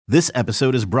This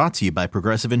episode is brought to you by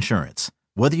Progressive Insurance.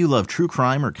 Whether you love true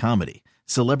crime or comedy,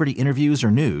 celebrity interviews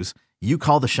or news, you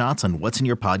call the shots on what's in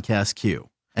your podcast queue.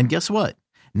 And guess what?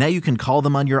 Now you can call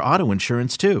them on your auto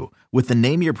insurance too with the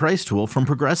Name Your Price tool from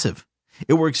Progressive.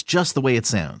 It works just the way it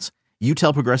sounds. You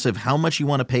tell Progressive how much you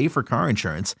want to pay for car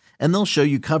insurance, and they'll show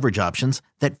you coverage options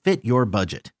that fit your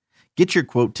budget. Get your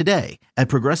quote today at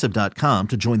Progressive.com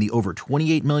to join the over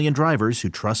 28 million drivers who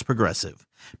trust Progressive.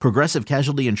 Progressive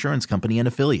Casualty Insurance Company and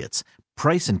Affiliates.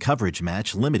 Price and coverage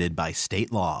match limited by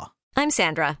state law. I'm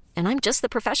Sandra, and I'm just the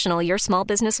professional your small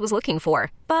business was looking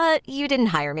for. But you didn't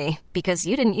hire me because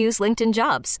you didn't use LinkedIn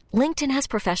Jobs. LinkedIn has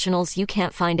professionals you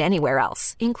can't find anywhere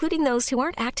else, including those who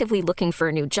aren't actively looking for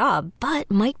a new job, but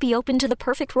might be open to the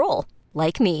perfect role,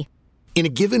 like me. In a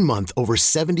given month, over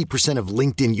 70% of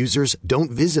LinkedIn users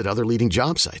don't visit other leading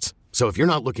job sites. So if you're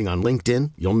not looking on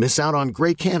LinkedIn, you'll miss out on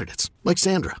great candidates like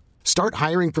Sandra. Start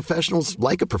hiring professionals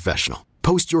like a professional.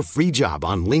 Post your free job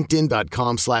on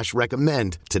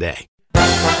linkedin.com/recommend today.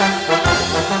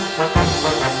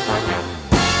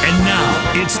 And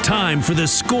now it's time for the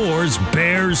Scores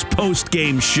Bears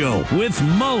postgame show with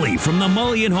Mully from the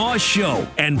Mully and Haw Show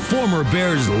and former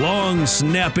Bears long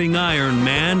snapping Iron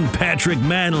Man Patrick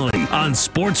Manley on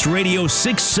Sports Radio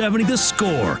 670 The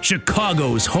Score,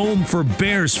 Chicago's home for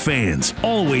Bears fans.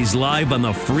 Always live on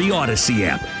the free Odyssey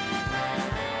app.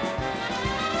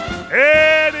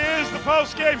 It is the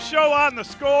postgame show on The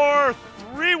Score.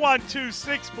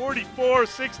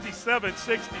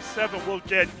 312-644-6767. We'll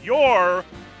get your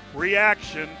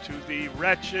reaction to the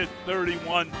wretched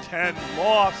 31-10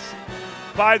 loss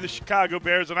by the Chicago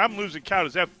Bears. And I'm losing count.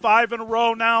 Is that 5 in a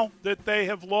row now that they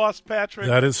have lost, Patrick?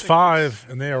 That is 5,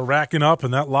 and they are racking up,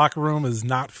 and that locker room is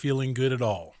not feeling good at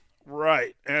all.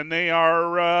 Right, and they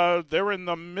are they're in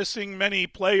the missing many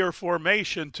player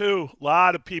formation too. A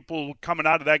lot of people coming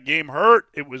out of that game hurt.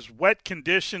 It was wet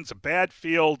conditions, a bad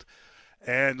field,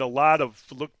 and a lot of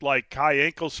looked like high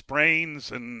ankle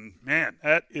sprains. And man,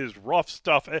 that is rough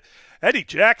stuff. Eddie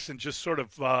Jackson just sort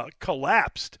of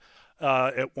collapsed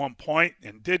at one point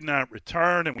and did not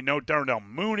return. And we know Darnell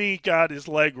Mooney got his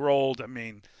leg rolled. I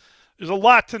mean, there's a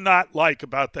lot to not like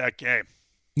about that game.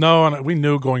 No, and we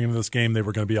knew going into this game they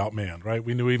were going to be outmanned, right?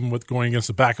 We knew even with going against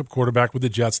the backup quarterback with the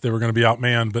Jets, they were going to be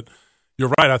outmanned. But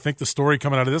you're right. I think the story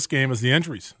coming out of this game is the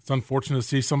injuries. It's unfortunate to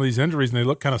see some of these injuries, and they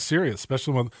look kind of serious,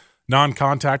 especially with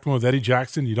non-contact one with Eddie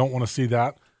Jackson. You don't want to see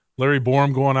that. Larry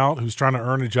Borum going out, who's trying to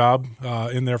earn a job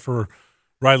in there for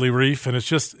Riley Reif. And it's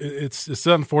just it's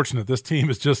unfortunate. This team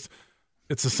is just –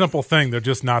 it's a simple thing. They're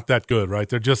just not that good, right?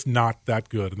 They're just not that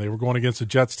good. And they were going against a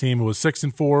Jets team who was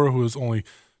 6-4, who was only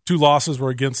 – 2 losses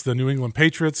were against the New England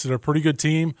Patriots. They're a pretty good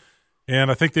team, and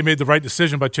I think they made the right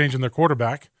decision by changing their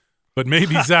quarterback. But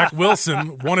maybe Zach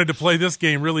Wilson wanted to play this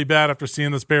game really bad after seeing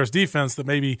this Bears defense, that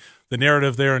maybe the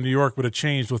narrative there in New York would have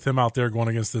changed with him out there going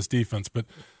against this defense. But,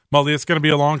 Mully, it's going to be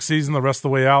a long season the rest of the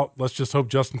way out. Let's just hope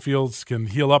Justin Fields can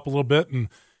heal up a little bit and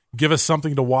give us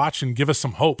something to watch and give us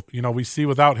some hope. You know, we see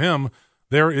without him,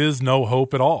 there is no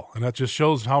hope at all, and that just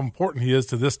shows how important he is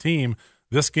to this team,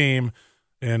 this game,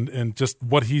 and just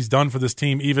what he's done for this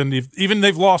team. Even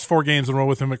they've lost 4 games in a row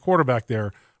with him at quarterback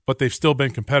there, but they've still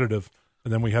been competitive.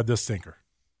 And then we had this stinker.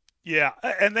 Yeah,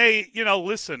 and they,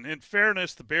 listen, in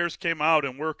fairness, the Bears came out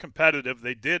and were competitive.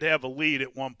 They did have a lead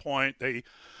at one point. They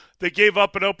gave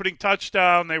up an opening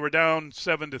touchdown. They were down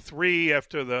 7-3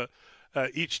 after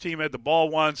each team had the ball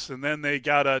once, and then they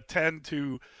got a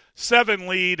 10-7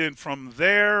 lead, and from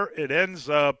there it ends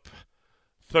up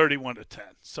 31-10.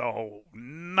 So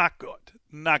not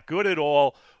good at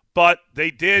all. But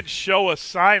they did show a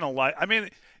sign of life. I mean,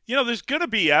 there's going to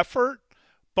be effort,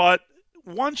 but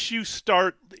once you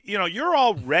start, you're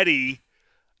already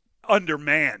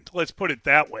undermanned. Let's put it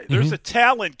that way. There's a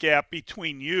talent gap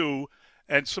between you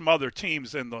and some other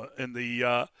teams in the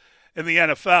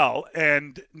NFL.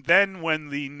 And then when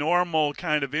the normal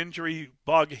kind of injury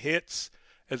bug hits,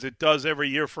 as it does every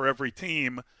year for every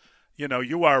team,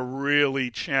 you are really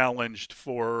challenged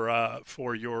for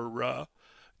your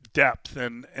depth,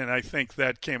 and I think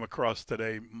that came across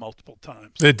today multiple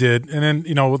times. It did, and then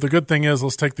the good thing is,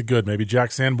 let's take the good. Maybe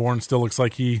Jack Sanborn still looks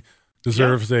like he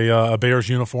deserves a Bears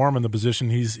uniform in the position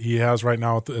he has right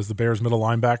now as the Bears middle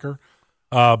linebacker.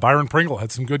 Byron Pringle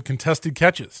had some good contested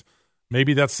catches.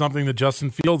 Maybe that's something that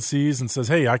Justin Fields sees and says,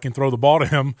 "Hey, I can throw the ball to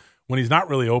him when he's not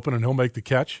really open, and he'll make the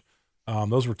catch."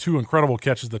 Those were 2 incredible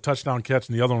catches, the touchdown catch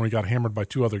and the other one we got hammered by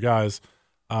 2 other guys.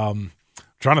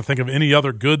 Trying to think of any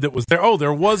other good that was there. Oh,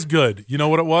 there was good. You know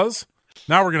what it was?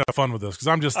 Now we're going to have fun with this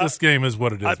because this game is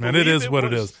what it is, man. It is what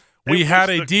it is. We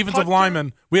had a defensive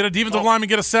lineman. We had a defensive lineman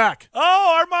get a sack.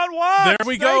 Oh, Armand Watts. There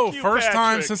we go. You, First Patrick.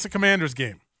 time since the Commanders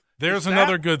game. There's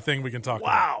another good thing we can talk about.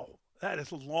 Wow, that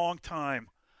is a long time.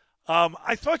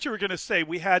 I thought you were going to say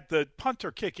we had the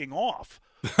punter kicking off,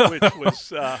 which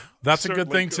was that's a good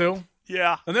thing too.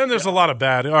 Yeah. And then there's a lot of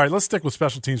bad. All right, let's stick with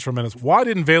special teams for a minute. Why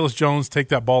didn't Velus Jones take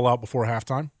that ball out before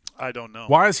halftime? I don't know.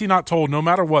 Why is he not told, no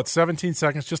matter what, 17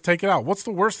 seconds, just take it out? What's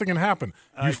the worst that can happen?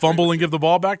 You fumble and give the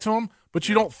ball back to him? But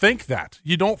you don't think that.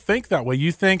 You don't think that way.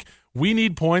 You think, we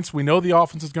need points. We know the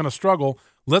offense is going to struggle.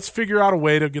 Let's figure out a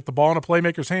way to get the ball in a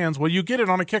playmaker's hands. Well, you get it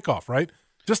on a kickoff, right?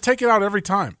 Just take it out every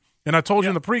time. And I told you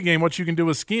in the pregame what you can do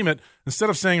is scheme it. Instead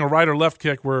of saying a right or left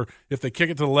kick where if they kick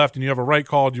it to the left and you have a right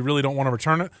called, you really don't want to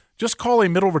return it, just call a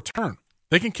middle return.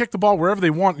 They can kick the ball wherever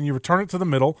they want, and you return it to the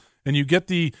middle, and you get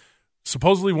the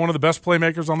supposedly one of the best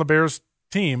playmakers on the Bears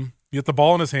team, you get the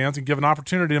ball in his hands and give an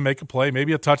opportunity to make a play,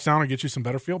 maybe a touchdown or get you some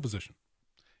better field position.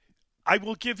 I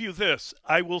will give you this.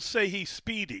 I will say he's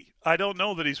speedy. I don't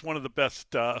know that he's one of the best.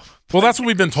 Well, that's what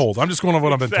we've been told. I'm just going over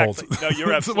what I've been told. No,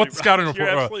 you're absolutely what the scouting right.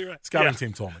 report, scouting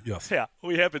team told me. Yes. Yeah,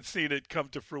 we haven't seen it come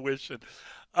to fruition.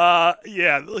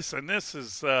 Listen, this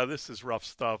is rough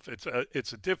stuff.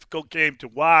 It's a difficult game to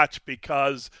watch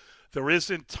because there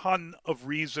isn't a ton of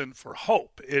reason for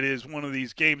hope. It is one of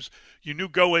these games you knew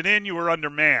going in you were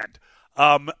undermanned.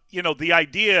 The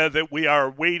idea that we are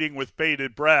waiting with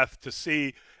bated breath to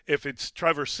see if it's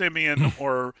Trevor Siemian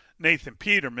or Nathan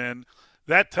Peterman,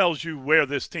 that tells you where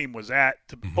this team was at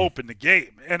to open the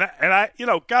game. And I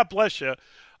God bless you,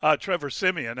 Trevor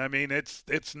Siemian. I mean,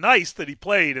 it's nice that he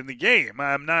played in the game.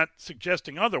 I'm not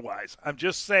suggesting otherwise. I'm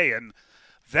just saying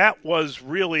that was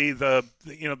really the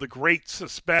great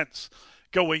suspense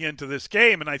going into this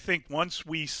game. And I think once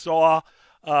we saw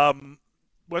the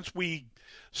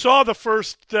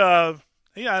first.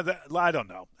 I don't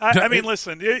know. I mean,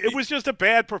 listen, it was just a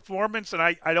bad performance, and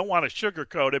I don't want to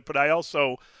sugarcoat it, but I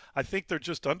think they're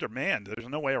just undermanned. There's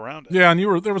no way around it. Yeah, and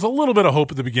there was a little bit of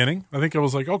hope at the beginning. I think I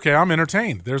was like, okay, I'm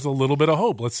entertained. There's a little bit of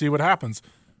hope. Let's see what happens.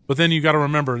 But then you got to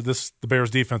remember the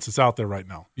Bears defense is out there right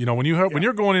now. When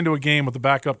you're going into a game with the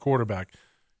backup quarterback,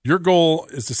 your goal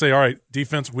is to say, all right,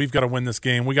 defense, we've got to win this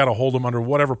game. We got to hold them under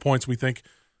whatever points we think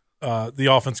the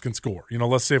offense can score.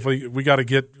 Let's say if we got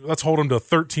to let's hold them to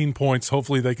 13 points.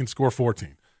 Hopefully they can score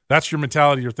 14. That's your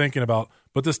mentality you're thinking about.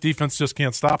 But this defense just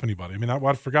can't stop anybody. I mean,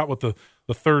 I forgot what the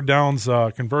third downs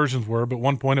conversions were, but at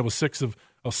one point it was 7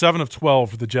 of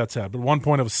 12 the Jets had. But at one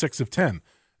point it was 6 of 10.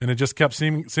 And it just kept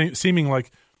seeming like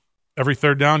every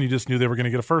third down you just knew they were going to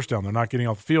get a first down. They're not getting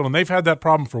off the field. And they've had that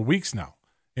problem for weeks now.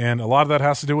 And a lot of that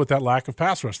has to do with that lack of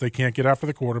pass rush. They can't get after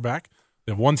the quarterback.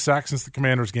 They have 1 sack since the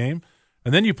Commanders game.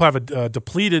 And then you have a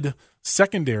depleted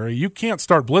secondary. You can't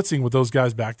start blitzing with those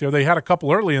guys back there. They had a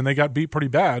couple early, and they got beat pretty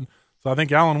bad. So I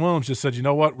think Alan Williams just said, you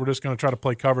know what, we're just going to try to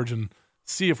play coverage and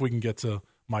see if we can get to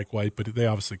Mike White, but they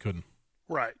obviously couldn't.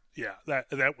 Right, yeah,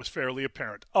 that was fairly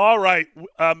apparent. All right,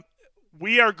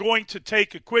 we are going to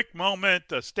take a quick moment.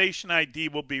 The station ID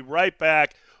will be right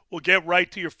back. We'll get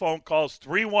right to your phone calls,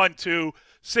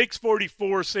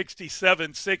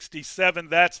 312-644-6767.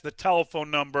 That's the telephone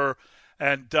number.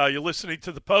 And you're listening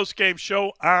to the postgame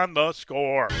show on The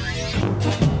Score.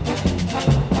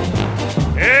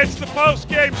 It's the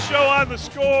postgame show on The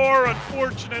Score.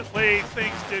 Unfortunately,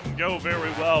 things didn't go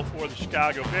very well for the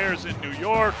Chicago Bears in New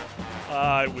York.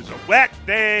 It was a wet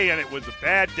day, and it was a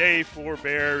bad day for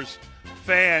Bears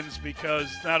fans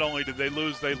because not only did they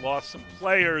lose, they lost some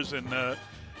players. And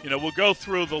we'll go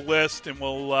through the list, and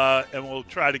we'll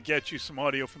try to get you some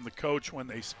audio from the coach when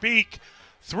they speak.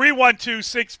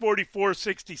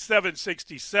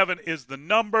 312-644-6767 is the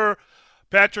number.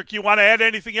 Patrick, you want to add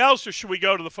anything else, or should we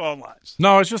go to the phone lines?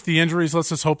 No, it's just the injuries. Let's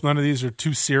just hope none of these are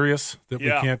too serious that we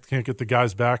can't get the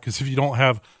guys back. Because if you don't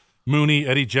have Mooney,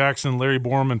 Eddie Jackson, Larry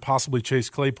Borom, and possibly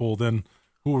Chase Claypool, then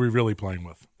who are we really playing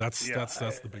with? That's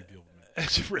the big deal.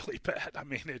 It's really bad. I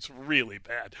mean, it's really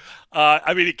bad.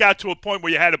 It got to a point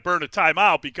where you had to burn a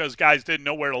timeout because guys didn't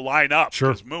know where to line up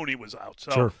because Mooney was out.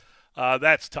 So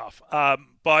that's tough.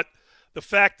 But the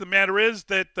fact of the matter is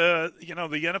that the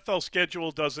NFL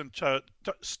schedule doesn't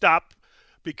stop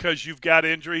because you've got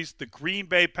injuries. The Green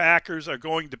Bay Packers are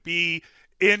going to be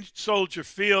in Soldier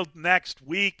Field next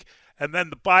week, and then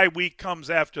the bye week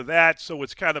comes after that. So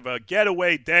it's kind of a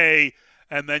getaway day,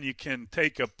 and then you can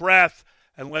take a breath.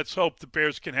 And let's hope the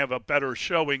Bears can have a better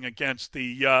showing against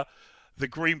the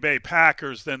Green Bay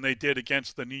Packers than they did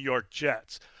against the New York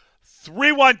Jets.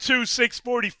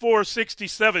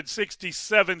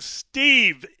 312-644-6767.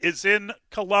 Steve is in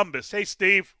Columbus. Hey,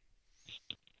 Steve.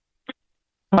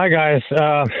 Hi, guys.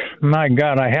 My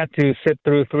God, I had to sit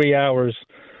through 3 hours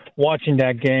watching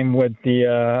that game with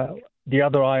the the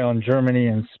other eye on Germany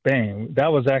and Spain.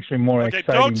 That was actually more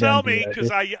exciting. Don't tell me, because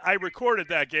I recorded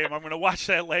that game. I'm going to watch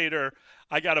that later.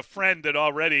 I got a friend that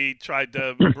already tried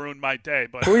to ruin my day.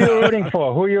 But who are you rooting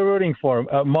for? Who are you rooting for,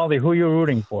 Molly? Who are you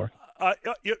rooting for?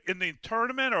 In the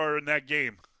tournament or in that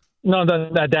game? No,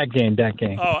 that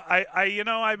game. Oh,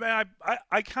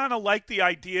 I kind of like the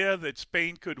idea that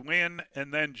Spain could win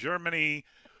and then Germany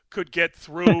could get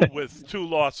through with 2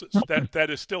 losses. That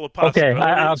is still a possibility. Okay,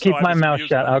 I'll keep my mouth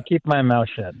shut. I'll keep my mouth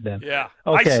shut then. Yeah.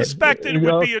 Okay. I suspected it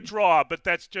would be a draw, but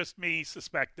that's just me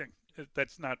suspecting.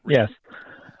 That's not real. Yes.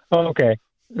 Okay.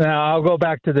 Now I'll go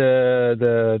back to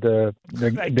the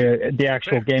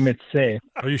actual game itself.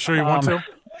 Are you sure you want to?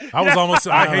 I was almost.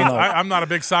 I'm not a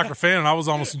big soccer fan, and I was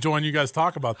almost enjoying you guys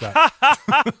talk about that.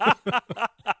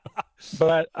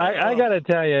 But I got to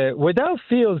tell you, without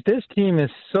Fields, this team is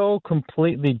so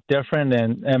completely different,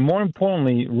 and more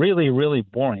importantly, really, really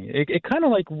boring. It kind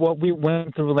of like what we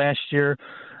went through last year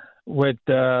with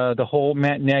the whole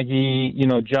Matt Nagy,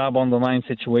 job on the line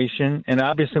situation, and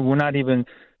obviously we're not even,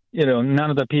 none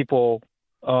of the people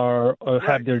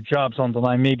have their jobs on the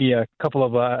line. Maybe a couple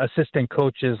of assistant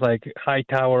coaches like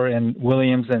Hightower and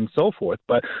Williams and so forth.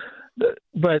 But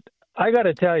I got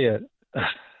to tell you,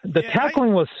 the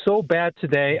tackling was so bad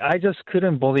today. I just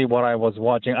couldn't believe what I was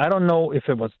watching. I don't know if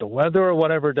it was the weather or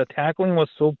whatever. The tackling was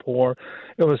so poor.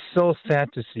 It was so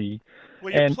sad to see.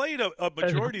 Well, you played a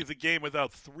majority of the game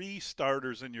without 3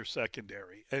 starters in your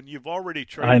secondary, and you've already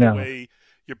traded away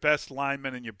your best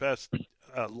lineman and your best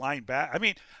linebacker. I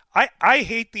mean, I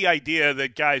hate the idea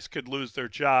that guys could lose their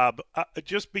job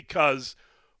just because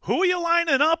who are you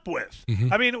lining up with?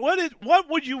 Mm-hmm. I mean, what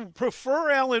would you prefer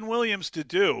Alan Williams to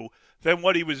do than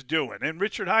what he was doing? And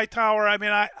Richard Hightower, I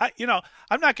mean,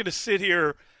 I'm not going to sit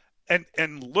here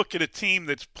and look at a team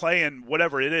that's playing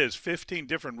whatever it is, 15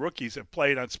 different rookies have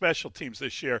played on special teams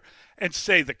this year, and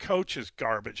say the coach is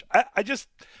garbage. I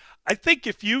think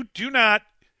if you do not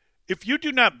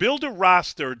build a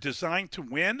roster designed to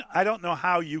win, I don't know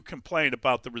how you complain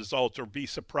about the result or be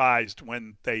surprised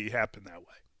when they happen that way.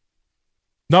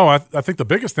 No, I think the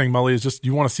biggest thing, Mully, is just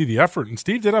you want to see the effort. And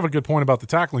Steve did have a good point about the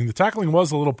tackling. The tackling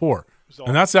was a little poor,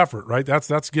 and that's effort, right?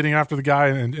 That's getting after the guy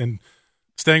and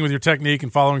staying with your technique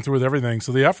and following through with everything.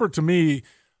 So the effort, to me,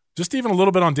 just even a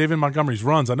little bit on David Montgomery's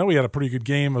runs. I know he had a pretty good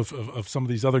game of some of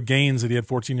these other gains that he had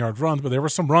 14-yard runs, but there were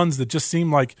some runs that just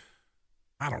seemed like,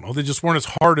 I don't know, they just weren't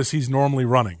as hard as he's normally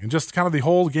running. And just kind of the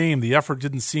whole game, the effort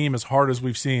didn't seem as hard as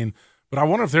we've seen. But I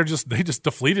wonder if they just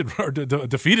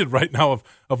defeated right now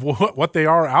of what they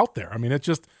are out there. I mean,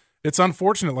 it's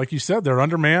unfortunate. Like you said, they're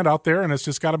undermanned out there, and it's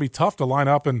just got to be tough to line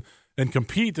up and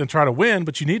compete and try to win.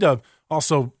 But you need to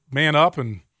also man up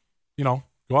and, go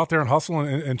out there and hustle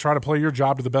and try to play your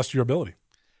job to the best of your ability.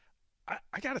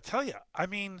 I got to tell you, I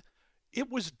mean, it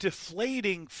was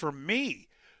deflating for me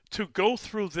to go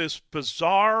through this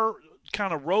bizarre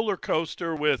kind of roller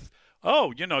coaster with,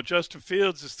 Justin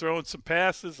Fields is throwing some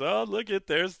passes. Oh,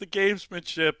 there's the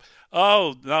gamesmanship.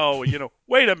 Oh, no,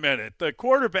 wait a minute. The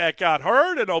quarterback got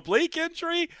hurt, an oblique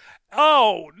injury.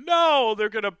 Oh, no, they're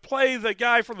going to play the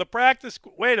guy from the practice.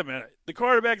 Wait a minute. The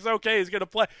quarterback's okay. He's going to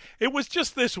play. It was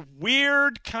just this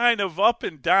weird kind of up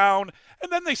and down.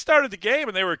 And then they started the game,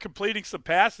 and they were completing some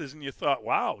passes, and you thought,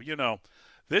 wow,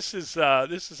 this is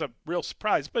a real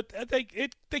surprise, but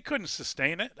they couldn't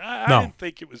sustain it. I didn't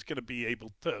think it was going to be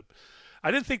able to. I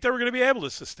didn't think they were going to be able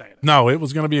to sustain it. No, it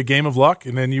was going to be a game of luck,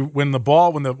 and then when the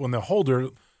ball, when the holder,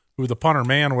 who the punter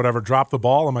man or whatever, dropped the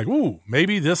ball, I'm like, ooh,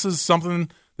 maybe this is something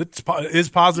that is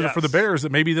positive for the Bears.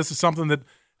 That maybe this is something that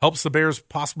helps the Bears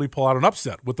possibly pull out an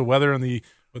upset with the weather and the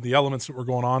elements that were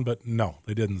going on. But no,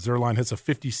 they didn't. Zerline hits a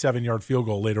 57-yard field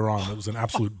goal later on. It was an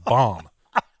absolute bomb.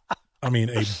 I mean,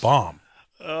 a bomb.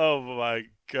 Oh, my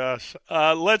gosh.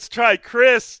 Let's try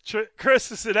Chris.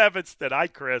 Chris is in Evanston. Hi,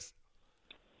 Chris.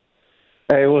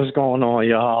 Hey, what's going on,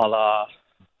 y'all?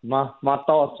 My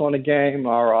thoughts on the game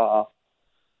are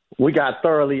we got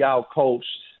thoroughly outcoached.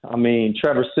 I mean,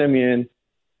 Trevor Siemian,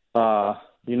 I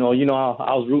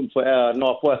was rooting for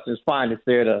Northwestern's finest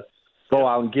there to go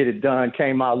out and get it done,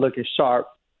 came out looking sharp.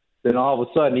 Then all of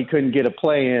a sudden he couldn't get a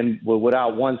play in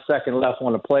without 1 second left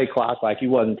on the play clock, like he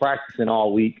wasn't practicing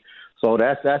all week. So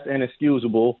that's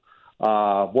inexcusable.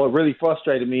 What really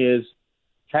frustrated me is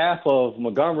half of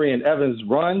Montgomery and Evans'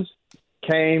 runs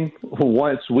came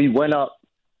once we went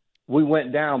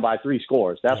down by 3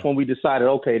 scores. That's when we decided,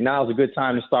 okay, now's a good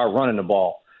time to start running the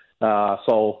ball.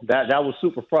 So that was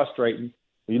super frustrating.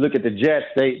 When you look at the Jets,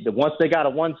 once they got a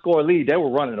 1-score lead, they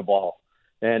were running the ball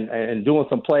and doing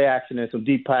some play action and some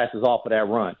deep passes off of that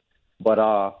run. But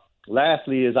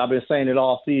lastly, as I've been saying it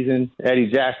all season,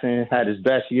 Eddie Jackson had his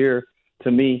best year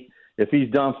to me. if he's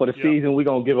done for the season, we're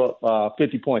going to give up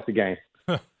 50 points a game.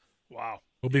 Wow.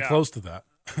 We'll be close to that.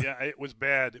 Yeah, it was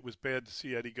bad. It was bad to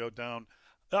see Eddie go down.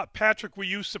 Patrick, were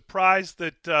you surprised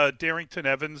that Darrington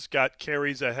Evans got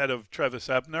carries ahead of Travis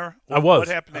Ebner? I was. What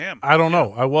happened to him? I don't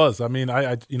know. I was. I mean,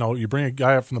 I you bring a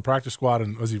guy up from the practice squad,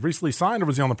 and was he recently signed or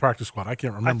was he on the practice squad? I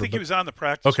can't remember. I think he was on the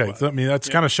practice squad. Okay, so, I mean, that's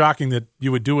kind of shocking that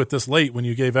you would do it this late when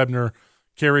you gave Ebner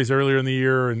carries earlier in the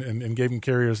year and gave him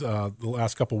carries the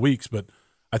last couple of weeks. But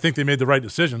I think they made the right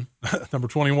decision. Number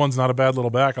 21's not a bad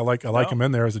little back. I like him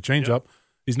in there as a changeup. Yep.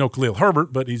 He's no Khalil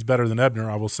Herbert, but he's better than Ebner,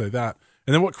 I will say that.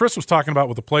 And then what Chris was talking about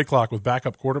with the play clock with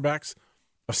backup quarterbacks,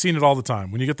 I've seen it all the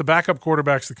time. When you get the backup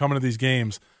quarterbacks that come into these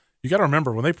games, you got to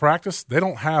remember when they practice, they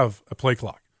don't have a play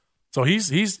clock. So he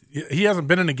hasn't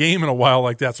been in a game in a while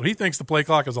like that. So he thinks the play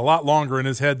clock is a lot longer in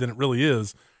his head than it really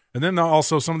is. And then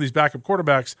also some of these backup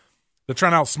quarterbacks, they're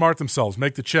trying to outsmart themselves,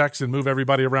 make the checks and move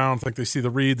everybody around. Think they see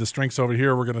the read, the strengths over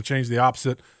here. We're going to change the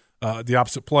opposite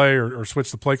play or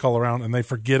switch the play call around, and they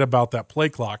forget about that play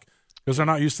clock because they're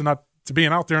not used to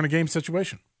being out there in a game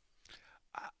situation.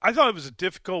 I thought it was a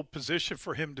difficult position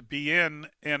for him to be in,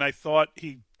 and I thought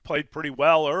he played pretty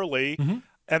well early. Mm-hmm.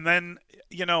 And then,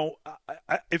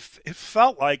 it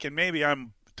felt like, and maybe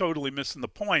I'm totally missing the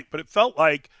point, but it felt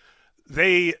like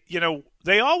they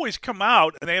always come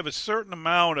out and they have a certain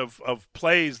amount of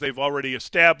plays they've already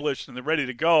established and they're ready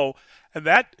to go. And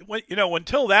that,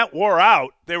 until that wore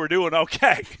out, they were doing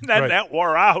okay. Then that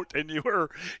wore out, and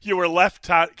you were left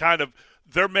kind of,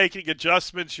 they're making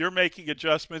adjustments, you're making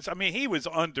adjustments. I mean, he was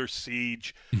under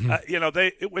siege.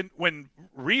 Mm-hmm. When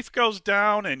Reef goes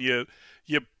down and you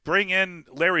bring in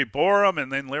Larry Borum,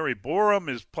 and then Larry Borum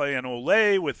is playing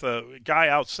Olay with a guy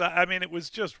outside. I mean, it was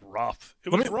just rough.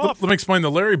 Let me explain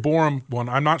the Larry Borum one.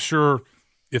 I'm not sure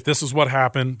if this is what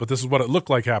happened, but this is what it looked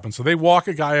like happened. So they walk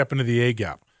a guy up into the A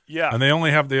gap. Yeah. And they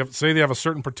have a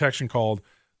certain protection called.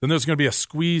 Then there's going to be a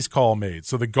squeeze call made.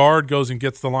 So the guard goes and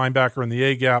gets the linebacker in the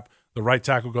A gap. The right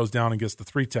tackle goes down and gets the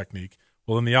 3 technique.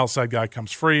 Well, then the outside guy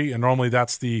comes free, and normally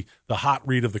that's the hot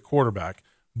read of the quarterback.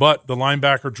 But the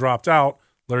linebacker dropped out.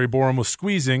 Larry Borum was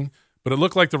squeezing, but it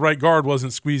looked like the right guard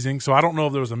wasn't squeezing. So I don't know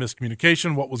if there was a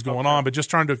miscommunication, what was going on, but just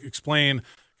trying to explain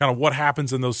kind of what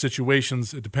happens in those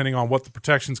situations depending on what the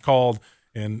protection's called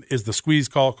and is the squeeze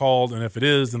call called. And if it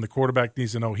is, then the quarterback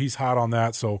needs to know he's hot on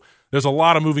that. So there's a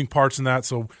lot of moving parts in that.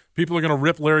 So people are going to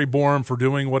rip Larry Borum for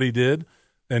doing what he did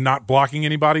and not blocking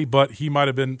anybody, but he might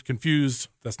have been confused.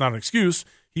 That's not an excuse.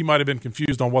 He might have been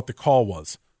confused on what the call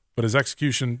was. But his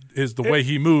execution is the way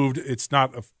he moved. It's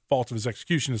not a fault of his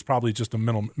execution. It's probably just a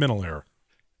mental error.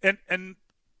 And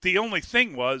the only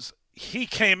thing was he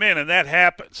came in and that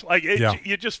happens. Like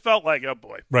you just felt like, oh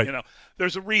boy, right.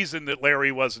 There's a reason that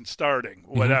Larry wasn't starting,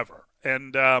 whatever.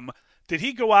 Mm-hmm. And did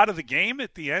he go out of the game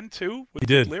at the end too? He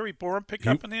did. Larry Borum pick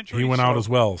up an injury? He went out as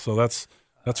well. So that's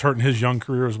hurting his young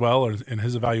career as well, in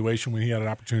his evaluation when he had an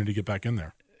opportunity to get back in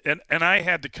there. And I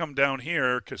had to come down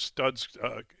here because Studs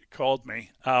called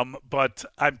me. But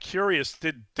I'm curious,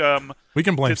 we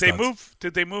can blame Studs.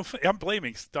 Did they move? I'm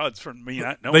blaming Studs for me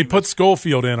not knowing. They put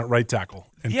Schofield in at right tackle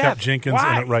and kept Jenkins in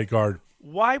at right guard.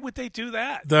 Why would they do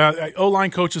that? The O-line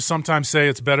coaches sometimes say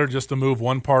it's better just to move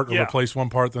one part or replace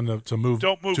one part than to move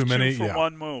Don't move too many. For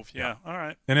one move. Yeah, all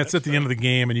right. And it's at the end of the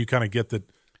game, and you kind of get that.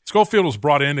 Schofield was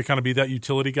brought in to kind of be that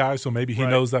utility guy, so maybe he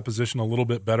knows that position a little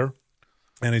bit better,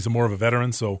 and he's more of a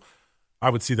veteran, so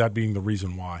I would see that being the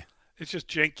reason why. It's just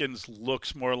Jenkins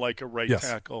looks more like a right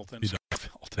tackle than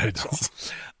Schofield. He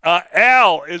does.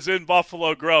 Al is in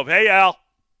Buffalo Grove. Hey, Al.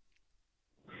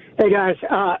 Hey, guys.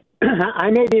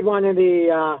 I may be one of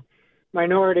the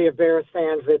minority of Bears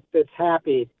fans that's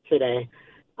happy today.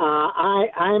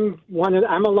 I'm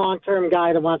a long-term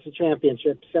guy that wants a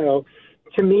championship, so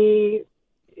to me,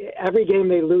 every game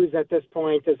they lose at this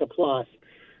point is a plus.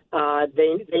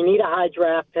 They need a high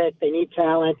draft pick. They need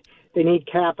talent. They need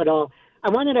capital. I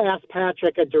wanted to ask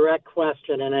Patrick a direct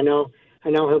question, and I know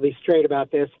he'll be straight about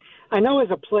this. I know as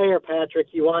a player, Patrick,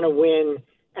 you want to win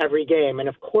every game, and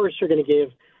of course you're going to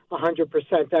give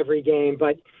 100% every game.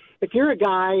 But if you're a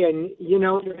guy and you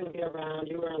know you're going to be around,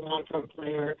 you are a long-term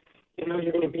player, you know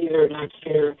you're going to be there next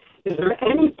year, is there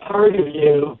any part of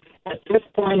you at this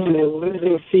point in the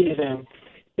losing season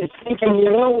is thinking,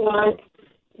 you know what,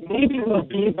 maybe we'll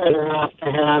be better off to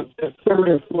have the third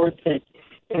or fourth pick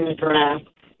in the draft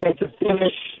than to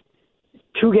finish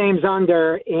 2 games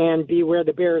under and be where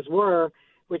the Bears were,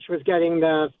 which was getting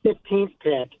the 15th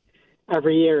pick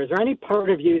every year? Is there any part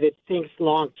of you that thinks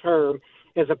long-term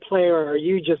as a player, or are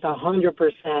you just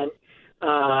 100%?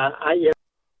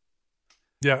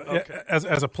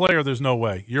 As a player, there's no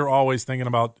way. You're always thinking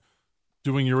about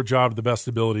doing your job to the best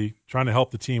ability, trying to help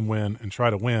the team win and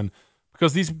try to win.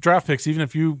 Because these draft picks, even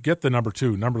if you get the number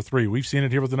 2, number 3, we've seen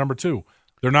it here with the number 2,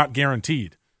 they're not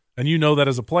guaranteed. And you know that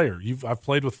as a player. I've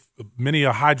played with many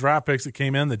high draft picks that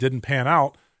came in that didn't pan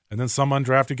out, and then some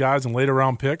undrafted guys and later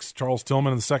round picks, Charles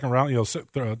Tillman in the second round,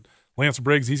 Lance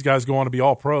Briggs, these guys go on to be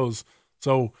all pros.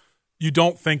 So you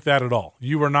don't think that at all.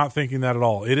 You are not thinking that at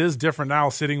all. It is different now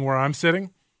sitting where I'm sitting.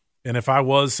 And if I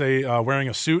was, say, wearing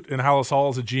a suit in Hallis Hall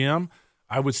as a GM,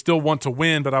 I would still want to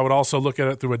win, but I would also look at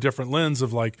it through a different lens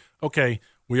of like, okay,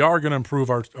 we are going to improve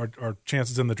our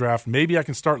chances in the draft. Maybe I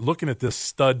can start looking at this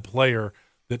stud player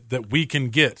that we can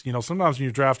get. Sometimes when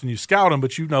you draft and you scout them,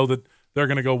 but you know that they're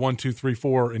going to go 1, 2, 3,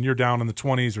 4, and you're down in the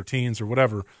 20s or teens or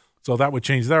whatever. So that would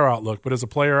change their outlook. But as a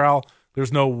player, Al,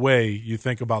 there's no way you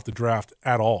think about the draft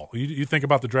at all. You think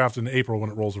about the draft in April when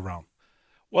it rolls around.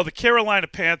 Well, the Carolina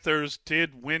Panthers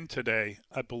did win today,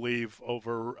 I believe,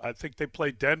 I think they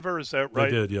played Denver. Is that right?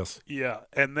 They did, yes. Yeah,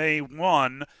 and they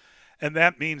won, and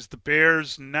that means the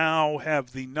Bears now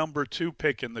have the number 2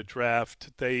 pick in the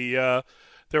draft. Their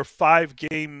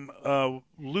 5-game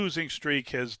losing streak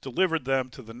has delivered them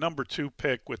to the number 2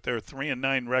 pick with their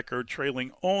 3-9 record,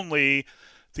 trailing only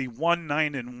the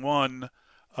 1-9-1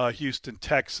 Houston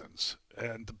Texans.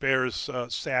 And the Bears,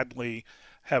 sadly,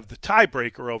 have the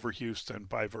tiebreaker over Houston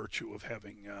by virtue of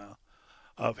having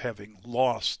having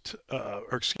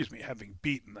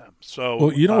beaten them. So,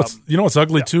 well, what's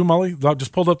ugly too, Mully? I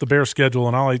just pulled up the Bears schedule,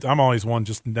 and I'm always one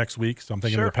just next week. So I'm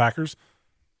thinking of the Packers.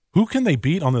 Who can they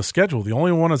beat on this schedule? The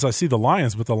only one is I see the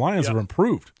Lions, but the Lions are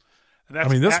improved.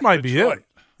 And this might be it.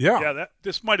 Yeah.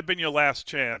 This might have been your last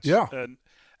chance. Yeah.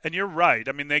 And you're right.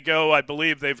 I mean, they go. I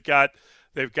believe they've got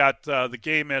the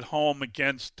game at home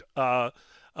against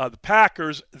the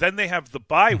Packers. Then they have the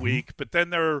bye week, but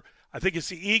then I think it's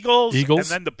the Eagles, and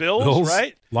then the Bills,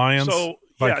 right? Lions, so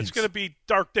Vikings. It's going to be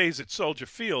dark days at Soldier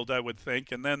Field, I would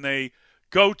think, and then they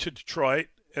go to Detroit,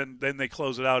 and then they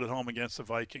close it out at home against the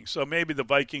Vikings. So maybe the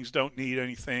Vikings don't need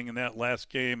anything in that last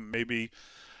game. Maybe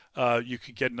you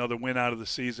could get another win out of the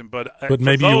season, but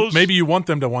maybe you want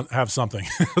them to have something.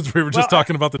 As we were just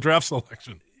talking about the draft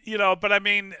selection. But I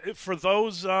mean, for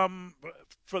those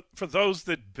for those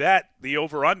that bet the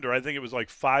over/under, I think it was like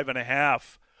 5.5.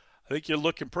 I think you're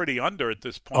looking pretty under at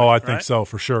this point. Oh, I think so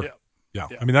for sure. Yeah.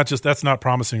 I mean, that's not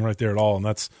promising right there at all, and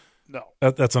that's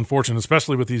unfortunate,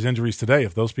 especially with these injuries today.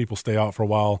 If those people stay out for a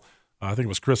while, I think it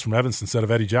was Chris from Evanston said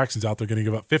if Eddie Jackson's out, they're going to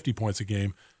give up 50 points a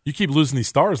game. You keep losing these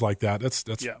stars like that.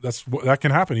 That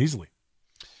can happen easily.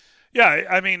 Yeah,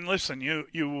 I mean, listen, you're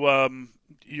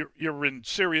in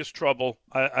serious trouble.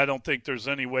 I don't think there's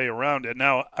any way around it.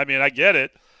 Now, I mean, I get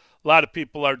it. A lot of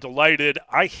people are delighted.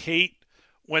 I hate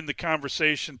when the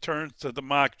conversation turns to the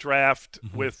mock draft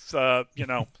with,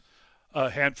 a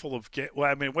handful of games.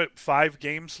 Well, I mean, 5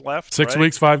 games left? 6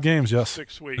 weeks, 5 games, yes.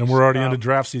 6 weeks. And we're already into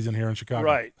draft season here in Chicago.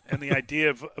 Right. And the idea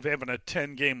of having a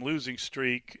 10-game losing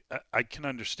streak, I can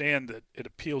understand that it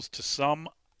appeals to some.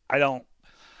 I don't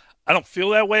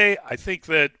feel that way. I think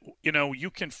that, you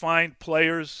can find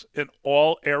players in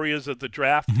all areas of the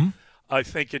draft. Mm-hmm. I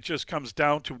think it just comes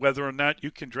down to whether or not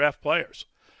you can draft players.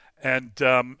 And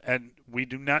we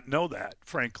do not know that,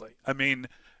 frankly. I mean,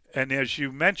 and as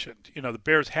you mentioned, the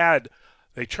Bears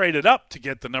they traded up to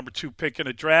get the number 2 pick in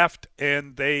a draft,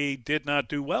 and they did not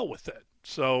do well with it.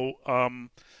 So,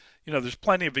 there's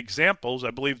plenty of examples.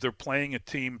 I believe they're playing a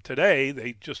team today.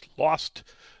 They just lost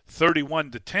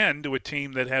 31-10 to a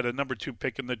team that had a number 2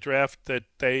 pick in the draft that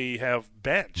they have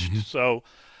benched. Mm-hmm. So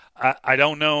I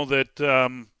don't know that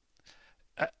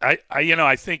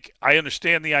I think I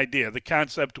understand the idea. The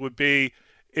concept would be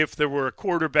if there were a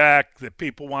quarterback that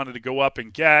people wanted to go up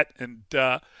and get, and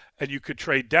you could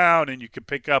trade down and you could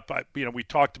pick up. We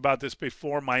talked about this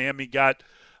before. Miami got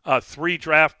 3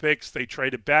 draft picks. They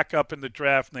traded back up in the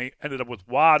draft, and they ended up with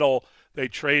Waddle. They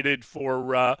traded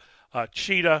for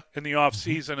Cheetah in the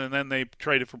offseason, and then they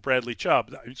traded for Bradley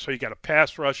Chubb. So you got a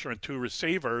pass rusher and 2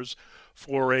 receivers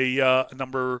for a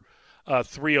number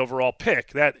 3 overall pick.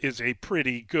 That is a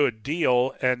pretty good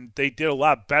deal, and they did a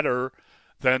lot better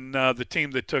than the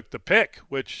team that took the pick,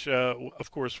 which,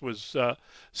 of course, was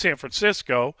San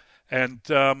Francisco. And,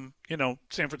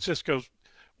 San Francisco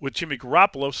with Jimmy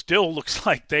Garoppolo still looks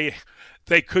like they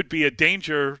could be a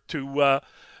danger to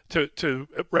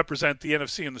represent the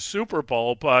NFC in the Super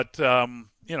Bowl. But,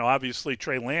 obviously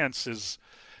Trey Lance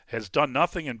has done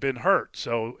nothing and been hurt.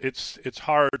 So it's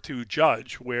hard to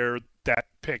judge where that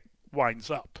pick winds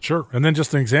up. Sure. And then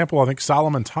just an example, I think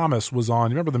Solomon Thomas was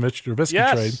on. You remember the Mitch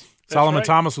Trubisky trade? Solomon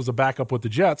Thomas was a backup with the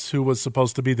Jets who was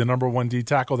supposed to be the number 1 D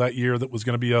tackle that year that was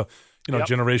going to be a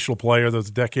generational player that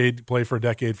was play for a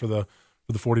decade for the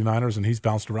 49ers, and he's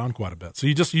bounced around quite a bit. So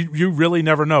you really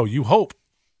never know. You hope,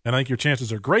 and I think your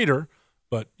chances are greater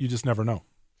but you just never know.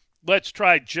 Let's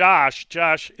try Josh.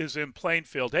 Josh is in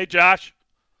Plainfield. Hey, Josh.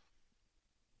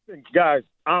 Guys,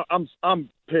 I'm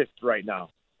pissed right now.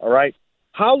 All right,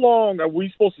 how long are we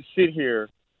supposed to sit here?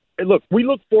 And look, we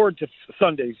look forward to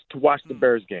Sundays to watch the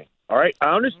Bears game. All right,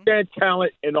 I understand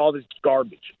talent and all this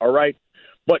garbage. All right,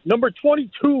 but number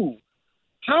 22,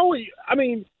 how are you? I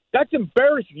mean, that's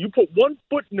embarrassing. You put one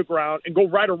foot in the ground and go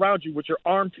right around you with your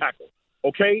arm tackle.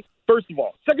 Okay, first of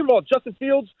all. Second of all, Justin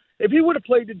Fields, if he would have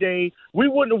played today, we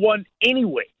wouldn't have won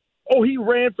anyway. Oh, he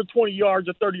ran for 20 yards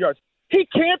or 30 yards. He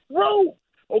can't throw.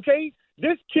 Okay,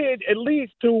 this kid at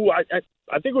least to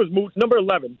I think it was number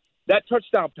 11, that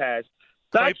touchdown pass,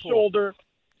 back shoulder.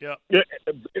 Yeah,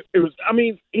 it was. I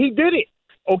mean, he did it.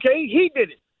 Okay, he did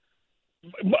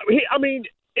it. I mean,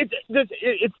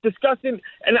 it's disgusting,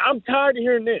 and I'm tired of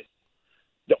hearing this.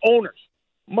 The owners,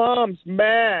 mom's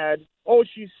mad. Oh,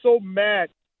 she's so mad.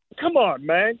 Come on,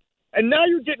 man. And now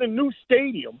you're getting a new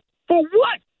stadium for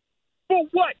what? For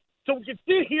what? So we can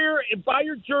sit here and buy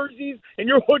your jerseys and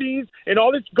your hoodies and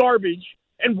all this garbage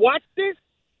and watch this?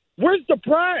 Where's the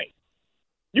pride?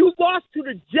 You lost to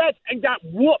the Jets and got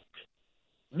whooped.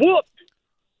 Whooped.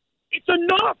 It's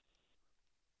enough.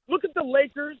 Look at the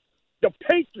Lakers, the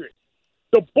Patriots,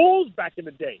 the Bulls back in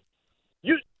the day.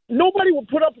 Nobody will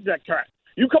put up with that crap.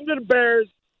 You come to the Bears,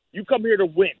 you come here to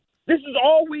win. This is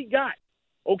all we got,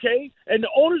 okay? And the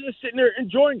owners are sitting there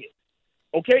enjoying it.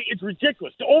 Okay, it's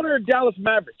ridiculous. The owner of Dallas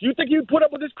Mavericks, you think he would put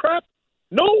up with this crap?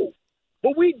 No,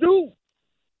 but we do.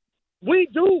 We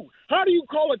do. How do you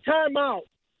call a timeout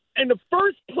and the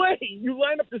first play you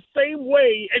line up the same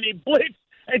way and they blitz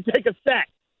and take a sack?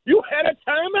 You had a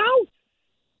timeout,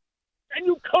 and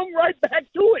you come right back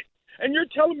to it. And you're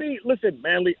telling me, listen,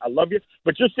 Manley, I love you,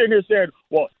 but you're sitting here saying,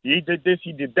 well, he did this,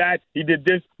 he did that, he did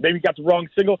this, maybe he got the wrong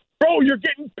signal. Bro, you're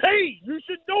getting paid. You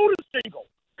should know the signal.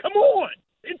 Come on.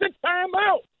 It's a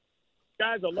timeout.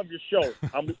 Guys, I love your show.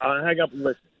 I'll hang up and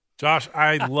listen. Josh,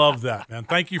 I love that, man.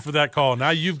 Thank you for that call. Now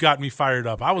you've got me fired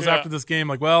up. I was after this game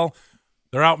like, well,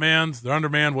 they're outmanned, they're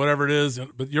undermanned, whatever it is.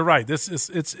 But you're right.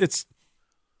 It's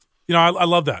you know, I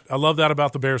love that. I love that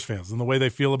about the Bears fans and the way they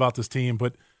feel about this team.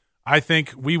 But I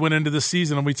think we went into this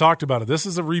season and we talked about it. This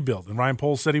is a rebuild. And Ryan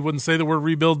Poles said he wouldn't say the word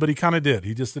rebuild, but he kind of did.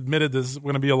 He just admitted this is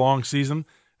going to be a long season,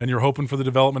 and you're hoping for the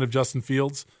development of Justin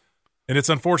Fields. And it's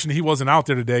unfortunate he wasn't out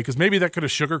there today because maybe that could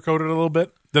have sugarcoated a little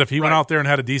bit. That if he went out there and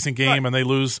had a decent game and they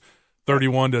lose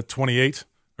 31-28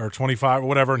 or 25 or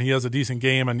whatever, and he has a decent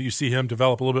game and you see him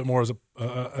develop a little bit more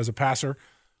as a passer,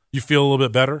 you feel a little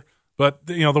bit better. But,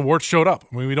 you know, the warts showed up.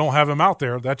 I mean, we don't have him out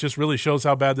there. That just really shows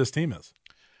how bad this team is.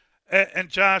 And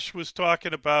Josh was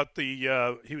talking about he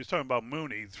was talking about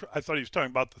Mooney. I thought he was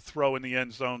talking about the throw in the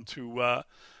end zone to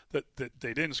that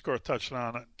they didn't score a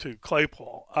touchdown to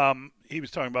Claypool. He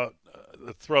was talking about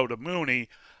the throw to Mooney,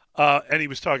 and he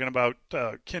was talking about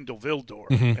Kindle Vildor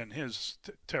and his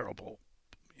terrible,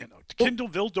 Kindle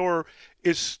Vildor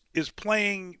is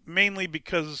playing mainly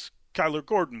because Kyler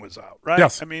Gordon was out, right?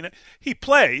 Yes. I mean, he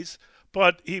plays,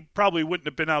 but he probably wouldn't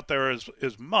have been out there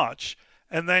as much.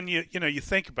 And then you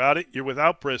think about it, you're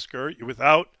without Brisker, you're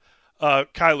without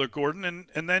Kyler Gordon,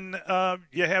 and then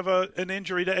you have an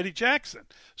injury to Eddie Jackson.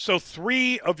 So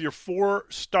 3 of your 4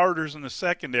 starters in the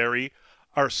secondary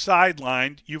are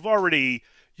sidelined. You've already.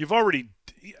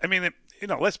 I mean,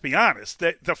 let's be honest.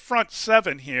 The front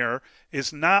 7 here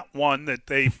is not one that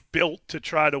they built to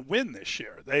try to win this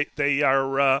year. They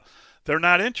are they're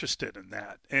not interested in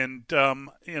that, and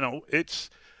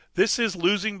this is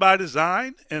losing by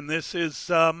design, and this is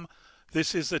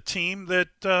a team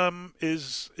that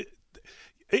is.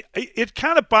 It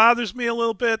kind of bothers me a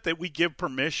little bit that we give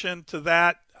permission to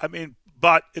that. I mean,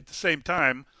 but at the same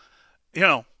time,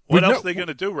 what else are they going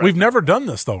to do? We've never done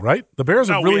this, though, right? The Bears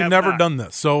have really never done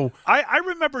this. So I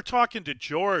remember talking to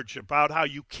George about how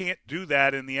you can't do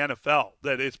that in the NFL.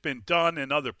 That it's been done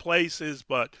in other places,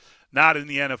 but not in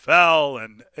the NFL,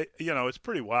 and it's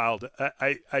pretty wild.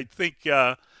 I think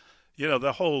the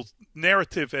whole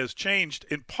narrative has changed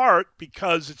in part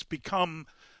because it's become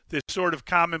this sort of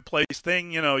commonplace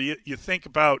thing. You think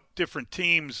about different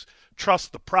teams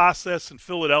trust the process in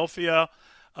Philadelphia.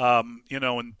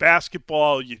 In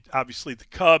basketball, obviously the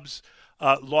Cubs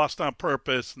lost on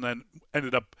purpose and then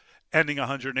ended up ending a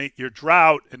 108-year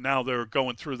drought, and now they're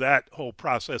going through that whole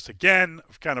process again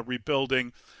of kind of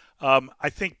rebuilding. I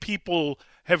think people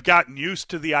have gotten used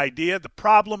to the idea. The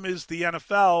problem is the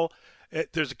NFL.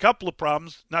 There's a couple of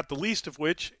problems, not the least of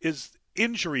which is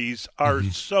injuries are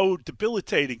so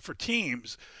debilitating for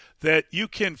teams that you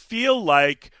can feel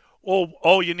like,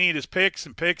 all you need is picks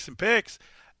and picks and picks,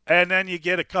 and then you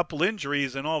get a couple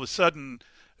injuries, and all of a sudden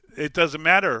it doesn't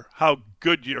matter how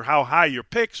good how high your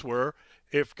picks were.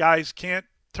 if guys can't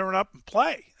turn up and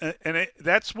play. And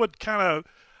that's what kind of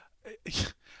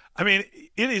 – I mean,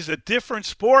 it is a different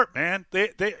sport, man.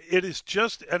 It is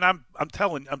just, and I'm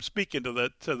speaking to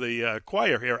the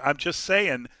choir here. I'm just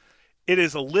saying, it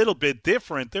is a little bit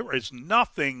different. There is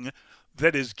nothing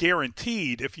that is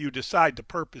guaranteed if you decide to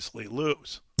purposely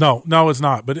lose. No, it's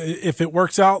not. But if it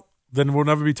works out, then we'll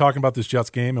never be talking about this Jets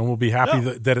game, and we'll be happy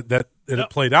that it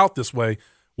played out this way.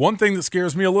 One thing that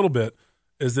scares me a little bit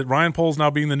is that Ryan Poles now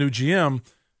being the new GM.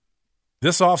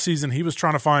 This offseason, he was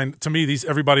trying to find, to me,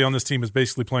 everybody on this team is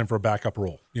basically playing for a backup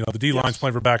role. You know, the D-line's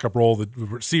playing for a backup role. The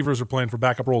receivers are playing for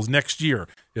backup roles next year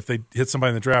if they hit somebody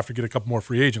in the draft or get a couple more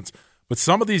free agents. But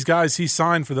some of these guys he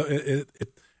signed for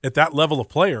at that level of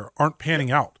player aren't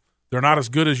panning out. They're not as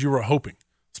good as you were hoping,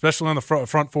 especially on the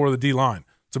front four of the D-line.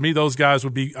 To me, those guys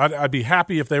would be – I'd be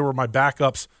happy if they were my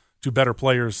backups to better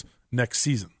players next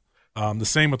season. The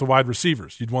same with the wide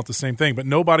receivers. You'd want the same thing. But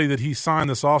nobody that he signed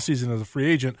this offseason as a free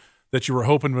agent – that you were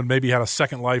hoping would maybe had a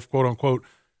second life, quote unquote,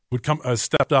 would come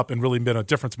stepped up and really been a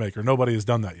difference maker. Nobody has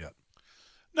done that yet.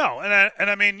 No, and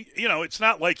I mean, you know, it's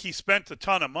not like he spent a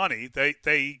ton of money. They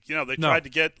tried to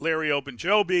get Larry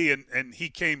Ogunjobi, and he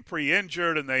came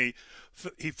pre-injured, and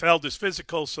he failed his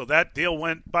physical, so that deal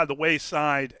went by the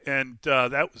wayside, and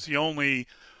that was the only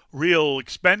real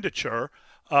expenditure.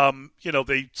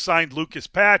 They signed Lucas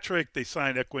Patrick, they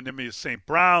signed Equanimeous St.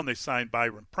 Brown, they signed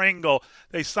Byron Pringle,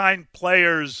 they signed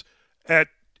players at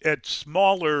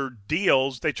smaller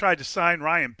deals. They tried to sign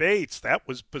Ryan Bates. That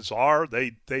was bizarre.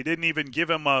 They didn't even give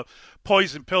him a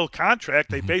poison pill contract.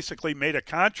 They basically made a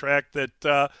contract that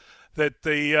the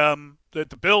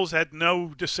Bills had no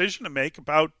decision to make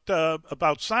about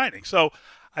signing. So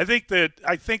I think they're,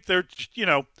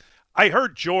 I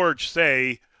heard George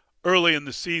say early in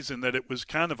the season that it was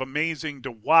kind of amazing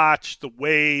to watch the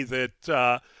way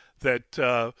that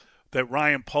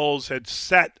Ryan Poles had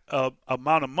set a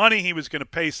amount of money he was going to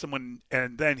pay someone,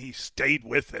 and then he stayed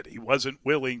with it. He wasn't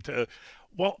willing to.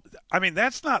 Well, I mean,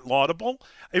 that's not laudable.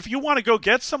 If you want to go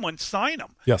get someone, sign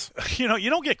them. Yes. You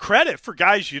don't get credit for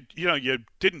guys you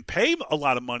didn't pay a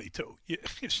lot of money to.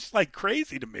 It's just like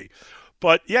crazy to me.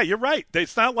 But yeah, you're right.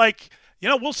 It's not like.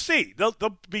 We'll see. They'll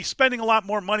be spending a lot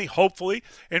more money, hopefully,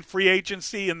 in free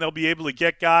agency, and they'll be able to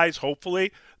get guys,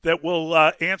 hopefully, that will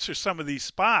answer some of these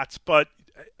spots. But,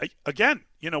 again,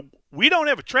 we don't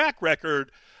have a track record.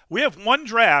 We have one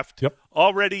draft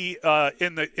already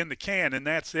in the can, and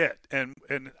that's it. And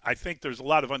I think there's a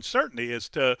lot of uncertainty as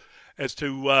to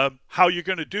how you're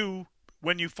going to do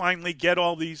when you finally get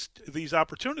all these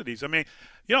opportunities. I mean,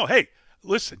 hey,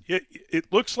 listen,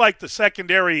 it looks like the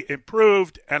secondary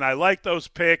improved, and I like those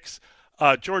picks.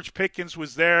 George Pickens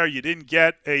was there. You didn't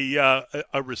get a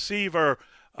receiver.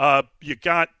 You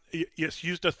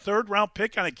used a third-round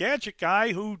pick on a gadget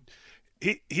guy who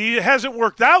he hasn't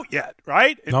worked out yet,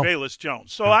 right? In Velus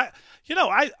Jones. So I'm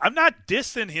not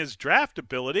dissing his draft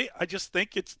ability. I just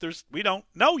think we don't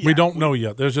know yet. We don't know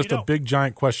yet. There's just a big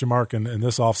giant question mark, and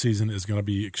this offseason is going to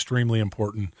be extremely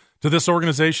important to this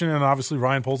organization and obviously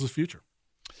Ryan Poles' future.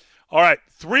 All right,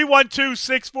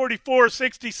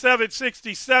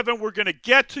 312-644-6767. We're going to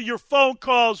get to your phone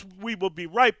calls. We will be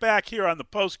right back here on the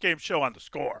postgame show on The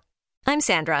Score. I'm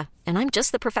Sandra, and I'm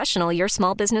just the professional your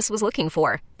small business was looking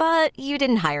for. But you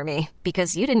didn't hire me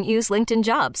because you didn't use LinkedIn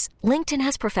Jobs. LinkedIn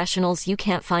has professionals you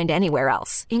can't find anywhere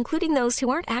else, including those who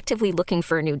aren't actively looking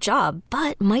for a new job,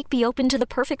 but might be open to the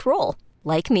perfect role,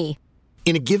 like me.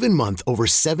 In a given month, over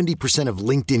 70% of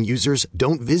LinkedIn users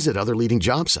don't visit other leading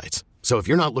job sites. So if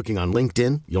you're not looking on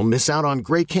LinkedIn, you'll miss out on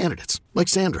great candidates like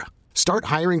Sandra. Start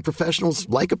hiring professionals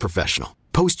like a professional.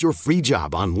 Post your free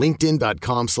job on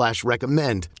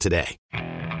linkedin.com/recommend today.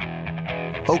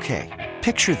 Okay,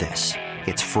 picture this.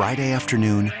 It's Friday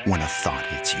afternoon when a thought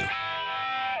hits you.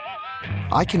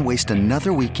 I can waste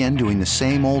another weekend doing the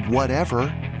same old whatever,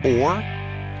 or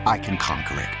I can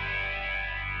conquer it.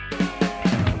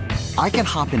 I can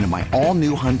hop into my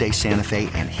all-new Hyundai Santa Fe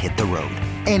and hit the road.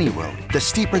 Any road. The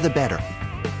steeper, the better.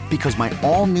 Because my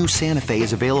all-new Santa Fe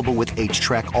is available with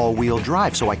H-Track all-wheel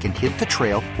drive, so I can hit the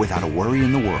trail without a worry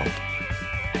in the world.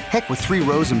 Heck, with 3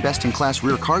 rows and best-in-class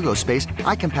rear cargo space,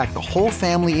 I can pack the whole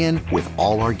family in with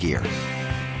all our gear.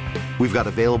 We've got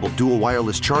available dual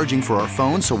wireless charging for our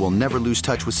phones, so we'll never lose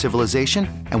touch with civilization,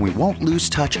 and we won't lose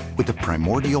touch with the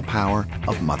primordial power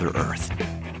of Mother Earth.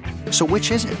 So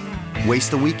which is it?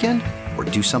 Waste the weekend or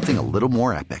do something a little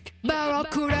more epic?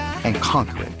 And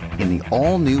conquer it in the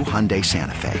all-new Hyundai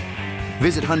Santa Fe.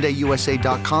 Visit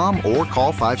HyundaiUSA.com or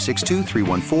call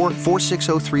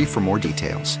 562-314-4603 for more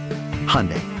details.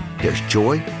 Hyundai, there's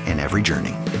joy in every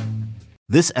journey.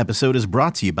 This episode is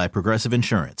brought to you by Progressive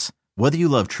Insurance. Whether you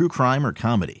love true crime or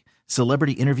comedy,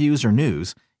 celebrity interviews, or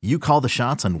news, you call the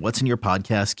shots on what's in your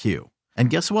podcast queue. And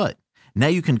guess what? Now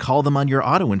you can call them on your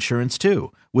auto insurance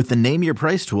too with the Name Your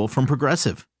Price tool from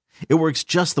Progressive. It works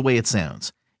just the way it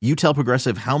sounds. You tell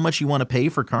Progressive how much you want to pay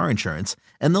for car insurance,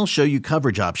 and they'll show you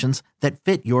coverage options that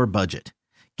fit your budget.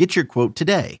 Get your quote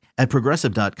today at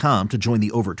Progressive.com to join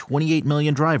the over 28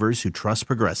 million drivers who trust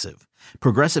Progressive.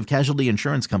 Progressive Casualty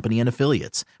Insurance Company and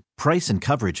Affiliates. Price and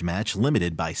coverage match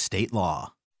limited by state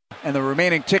law. And the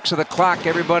remaining ticks of the clock,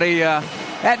 everybody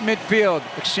at midfield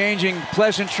exchanging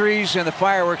pleasantries, and the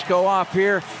fireworks go off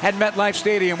here at MetLife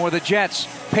Stadium, where the Jets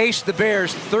paced the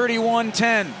Bears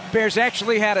 31-10. Bears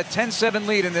actually had a 10-7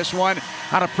 lead in this one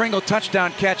on a Pringle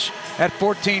touchdown catch at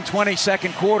 14-20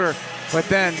 second quarter. But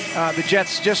then the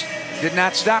Jets just did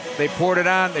not stop. They poured it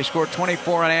on. They scored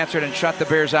 24 unanswered and shut the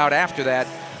Bears out after that.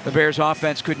 The Bears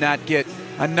offense could not get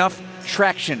enough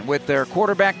traction with their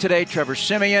quarterback today, Trevor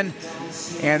Siemian,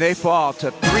 and they fall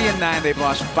to 3-9. They've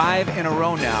lost 5 in a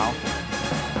row now.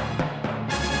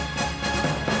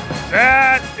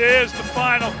 That is the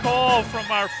final call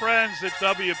from our friends at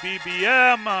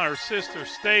WBBM, our sister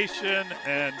station,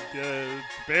 and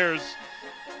Bears,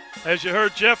 as you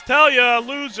heard Jeff tell you, a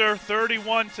loser,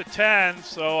 31-10.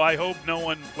 So I hope no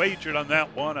one wagered on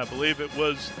that one. I believe it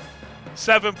was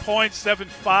 7 points,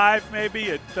 7-5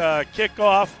 maybe at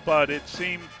kickoff, but it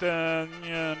seemed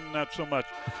not so much.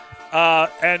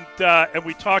 And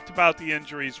we talked about the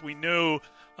injuries. We knew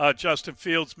Justin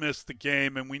Fields missed the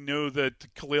game, and we knew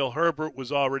that Khalil Herbert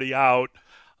was already out.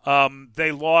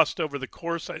 They lost over the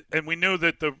course, and we knew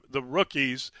that the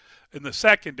rookies in the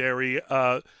secondary,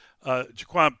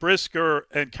 Jaquan Brisker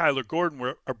and Kyler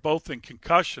Gordon, are both in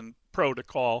concussion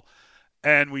protocol,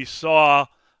 and we saw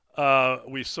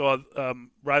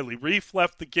Riley Reif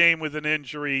left the game with an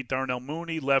injury. Darnell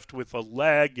Mooney left with a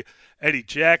leg. Eddie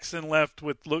Jackson left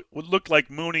with what looked like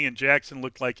Mooney and Jackson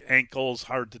looked like ankles.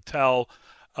 Hard to tell.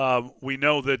 We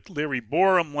know that Larry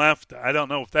Borum left. I don't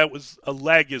know if that was a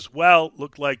leg as well.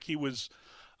 Looked like he was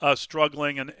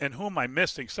struggling. And who am I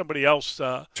missing? Somebody else.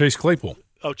 Chase Claypool.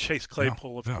 Oh, Chase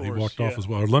Claypool, of course. He walked off as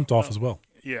well, or limped off as well.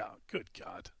 Yeah, good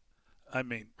God. I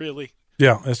mean, really?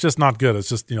 Yeah, it's just not good. It's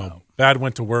just, bad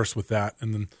went to worse with that.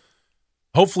 And then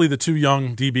hopefully the two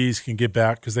young DBs can get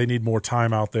back because they need more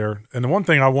time out there. And the one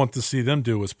thing I want to see them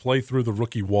do is play through the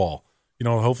rookie wall.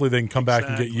 Hopefully they can come back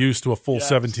and get used to a full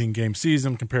 17-game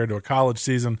season compared to a college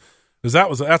season.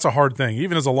 Because that's a hard thing.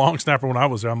 Even as a long snapper when I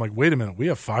was there, I'm like, wait a minute, we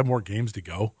have 5 more games to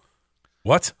go?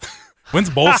 What? When's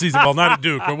bowl season? Well, not at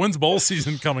Duke, but when's bowl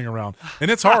season coming around?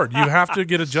 And it's hard. You have to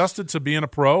get adjusted to being a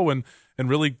pro and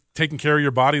really taking care of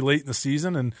your body late in the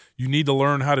season, and you need to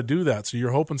learn how to do that. So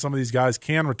you're hoping some of these guys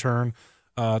can return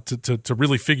to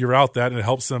really figure out that, and it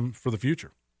helps them for the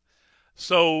future.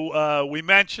 So we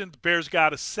mentioned the Bears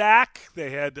got a sack. They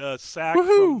had a sack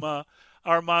from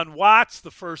Armand Watts,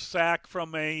 the first sack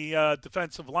from a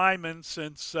defensive lineman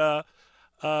since that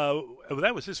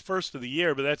was his first of the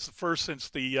year, but that's the first since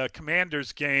the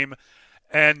Commanders game.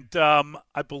 And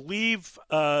I believe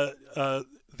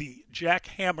the Jack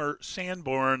Hammer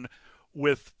Sanborn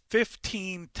with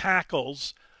 15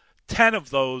 tackles, 10 of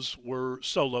those were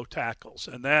solo tackles.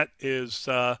 And that is,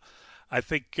 I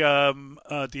think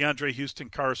DeAndre Houston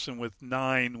Carson with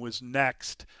 9 was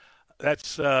next.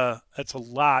 That's a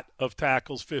lot of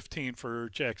tackles, 15 for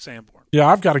Jack Sanborn. Yeah,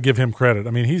 I've got to give him credit.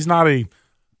 I mean,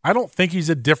 I don't think he's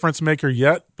a difference maker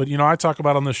yet, but I talk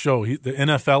about on this show the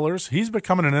NFLers. He's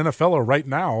becoming an NFLer right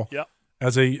now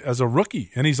as a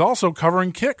rookie, and he's also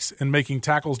covering kicks and making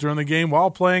tackles during the game while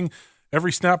playing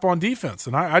every snap on defense.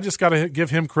 And I just got to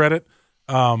give him credit.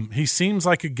 He seems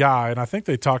like a guy, and I think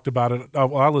they talked about it.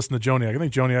 I listened to Joniak. I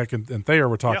think Joniak and Thayer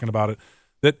were talking about it,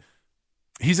 that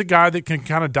he's a guy that can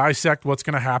kind of dissect what's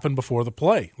going to happen before the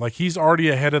play. Like, he's already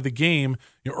ahead of the game.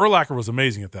 Urlacher was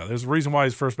amazing at that. There's a reason why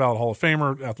he's first ballot Hall of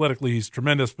Famer. Athletically, he's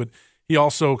tremendous, but he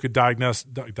also could diagnose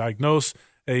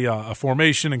a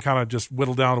formation and kind of just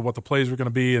whittle down to what the plays were going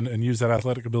to be and use that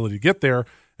athletic ability to get there.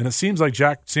 And it seems like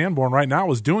Jack Sanborn right now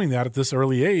is doing that at this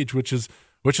early age, which is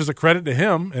a credit to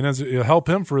him and it'll help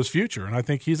him for his future. And I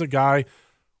think he's a guy,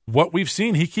 what we've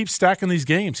seen, he keeps stacking these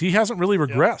games. He hasn't really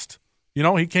regressed.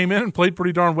 He came in and played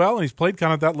pretty darn well, and he's played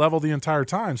kind of at that level the entire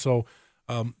time. So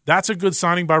that's a good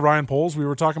signing by Ryan Poles. We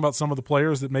were talking about some of the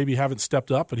players that maybe haven't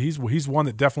stepped up, but he's one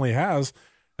that definitely has.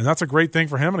 And that's a great thing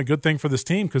for him and a good thing for this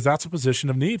team because that's a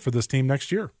position of need for this team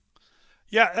next year.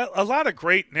 Yeah, a lot of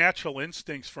great natural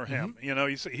instincts for him.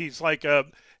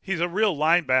 Mm-hmm. He's a real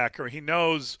linebacker. He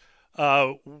knows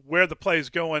where the play is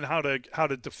going, how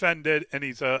to defend it, and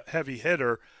he's a heavy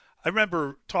hitter. I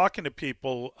remember talking to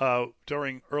people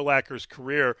during Urlacher's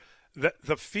career that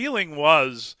the feeling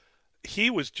was he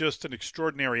was just an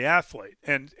extraordinary athlete.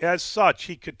 And as such,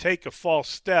 he could take a false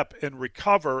step and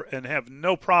recover and have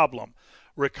no problem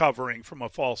recovering from a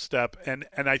false step. And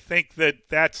I think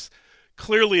that's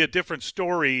clearly a different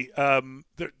story.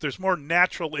 There's more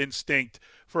natural instinct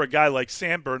for a guy like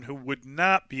Sanborn, who would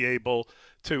not be able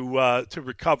to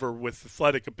recover with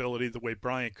athletic ability the way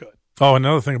Bryant could. Oh,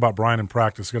 another thing about Bryant in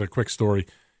practice, got a quick story.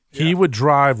 He would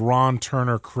drive Ron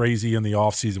Turner crazy in the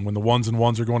offseason when the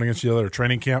 1-on-1s are going against each other at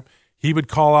training camp. He would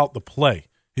call out the play.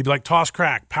 He'd be like, toss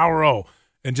crack, power O,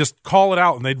 and just call it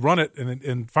out, and they'd run it.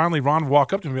 And finally Ron would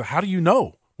walk up to him and be like, how do you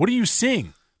know? What are you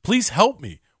seeing? Please help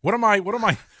me. What am I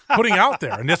putting out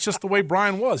there? And that's just the way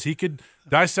Brian was. He could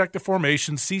dissect the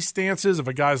formation, see stances. If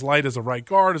a guy's light as a right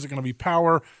guard, is it going to be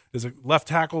power? Is it left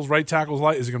tackles, right tackles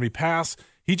light? Is it going to be pass?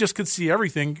 He just could see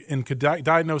everything and could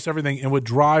diagnose everything and would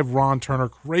drive Ron Turner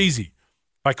crazy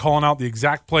by calling out the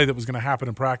exact play that was going to happen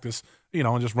in practice,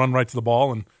 and just run right to the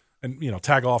ball and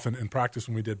tag off in practice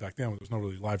when we did back then. There was no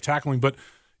really live tackling. But,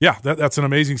 yeah, that's an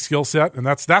amazing skill set, and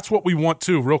that's what we want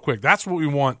too, real quick. That's what we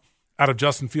want out of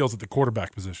Justin Fields at the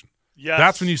quarterback position. Yes.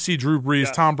 That's when you see Drew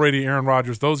Brees, Tom Brady, Aaron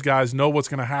Rodgers. Those guys know what's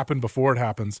going to happen before it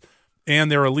happens,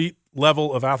 and their elite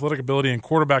level of athletic ability and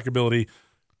quarterback ability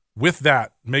with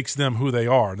that makes them who they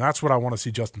are. And that's what I want to see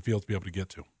Justin Fields be able to get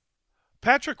to.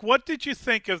 Patrick, what did you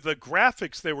think of the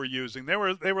graphics they were using? They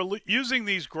were using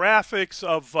these graphics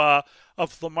of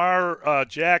Lamar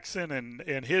Jackson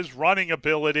and his running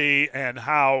ability and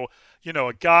how,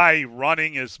 a guy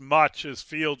running as much as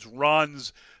Fields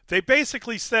runs. They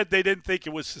basically said they didn't think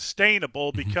it was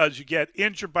sustainable because you get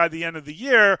injured by the end of the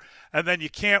year and then you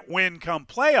can't win come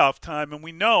playoff time. And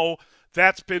we know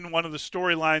that's been one of the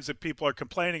storylines that people are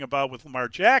complaining about with Lamar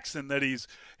Jackson, that he's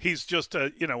just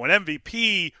an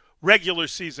MVP regular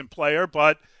season player,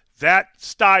 but that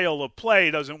style of play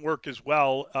doesn't work as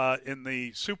well in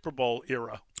the Super Bowl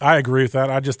era. I agree with that.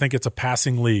 I just think it's a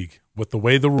passing league. With the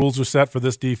way the rules are set for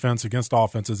this defense against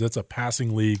offenses, it's a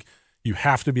passing league. You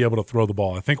have to be able to throw the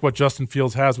ball. I think what Justin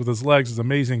Fields has with his legs is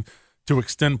amazing to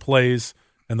extend plays,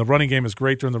 and the running game is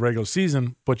great during the regular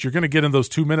season, but you're going to get in those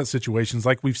 2-minute situations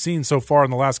like we've seen so far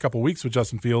in the last couple of weeks with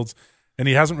Justin Fields, and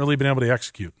he hasn't really been able to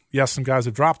execute. Yes, some guys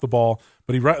have dropped the ball,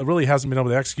 but he really hasn't been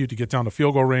able to execute to get down to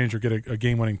field goal range or get a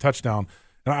game-winning touchdown.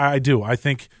 And I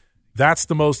think that's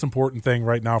the most important thing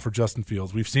right now for Justin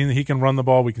Fields. We've seen that he can run the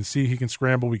ball. We can see he can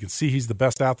scramble. We can see he's the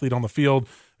best athlete on the field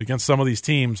against some of these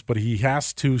teams, but he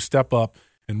has to step up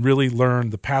and really learn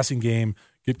the passing game,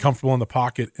 get comfortable in the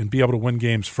pocket, and be able to win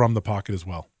games from the pocket as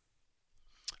well.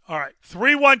 All right,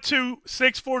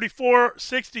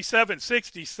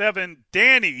 312-644-6767.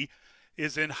 Danny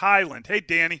is in Highland. Hey,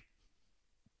 Danny.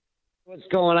 What's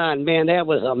going on, man? That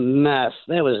was a mess.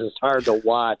 That was just hard to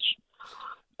watch.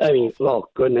 I mean, oh,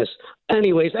 goodness.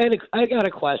 Anyways, I got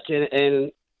a question,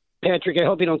 and Patrick, I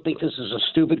hope you don't think this is a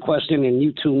stupid question, and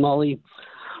you too, Mully.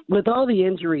 With all the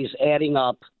injuries adding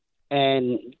up,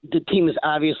 and the team is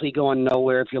obviously going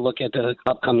nowhere if you look at the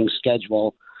upcoming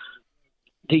schedule,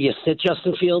 do you sit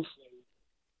Justin Fields?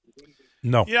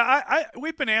 No. Yeah,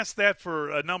 we've been asked that for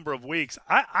a number of weeks.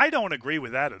 I don't agree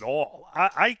with that at all.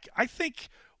 I think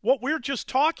what we're just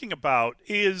talking about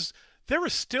is there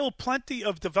is still plenty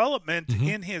of development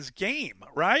in his game,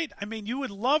 right? I mean, you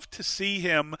would love to see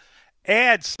him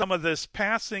add some of this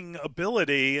passing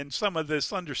ability and some of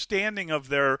this understanding of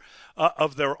their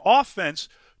offense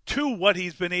to what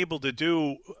he's been able to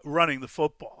do running the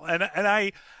football. And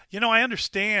I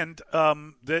understand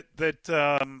that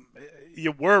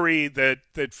you worry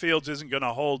that Fields isn't going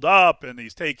to hold up and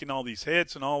he's taking all these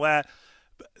hits and all that.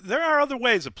 But there are other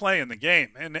ways of playing the game,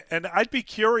 and I'd be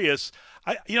curious.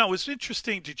 It was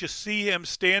interesting to just see him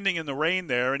standing in the rain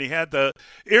there, and he had the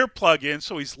earplug in,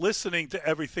 so he's listening to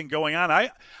everything going on.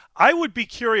 I would be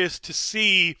curious to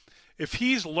see if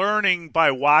he's learning by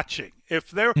watching.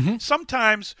 If there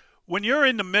sometimes when you're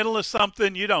in the middle of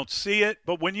something, you don't see it,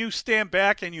 but when you stand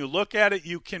back and you look at it,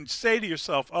 you can say to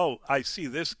yourself, "Oh, I see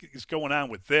this is going on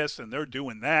with this, and they're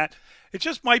doing that." It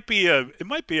just might be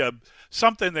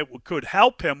something that could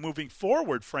help him moving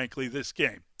forward. Frankly, this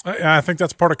game. I think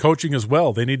that's part of coaching as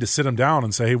well. They need to sit him down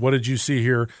and say, "Hey, what did you see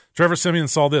here? Trevor Siemian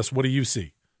saw this. What do you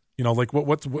see? Like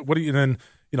what do you then?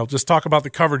 Just talk about the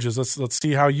coverages. Let's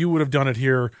see how you would have done it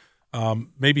here.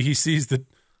 Maybe he sees that."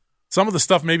 Some of the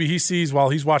stuff maybe he sees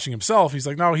while he's watching himself, he's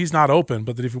like, no, he's not open.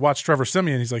 But that if you watch Trevor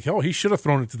Siemian, he's like, oh, he should have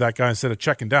thrown it to that guy instead of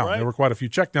checking down. Right. There were quite a few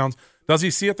checkdowns. Does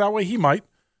he see it that way? He might.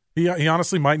 He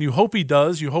honestly might. And you hope he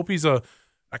does. You hope he's I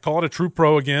call it a true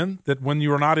pro again, that when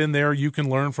you are not in there, you can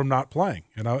learn from not playing.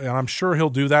 And I'm sure he'll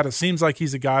do that. It seems like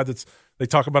he's a guy that's They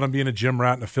talk about him being a gym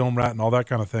rat and a film rat and all that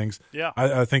kind of things. Yeah.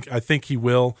 I think he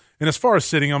will. And as far as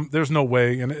sitting him, there's no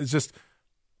way. And it's just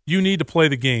you need to play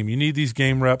the game. You need these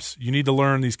game reps. You need to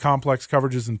learn these complex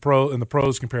coverages in the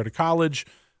pros compared to college.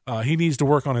 He needs to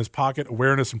work on his pocket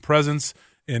awareness and presence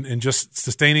and just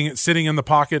sustaining it, sitting in the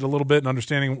pocket a little bit and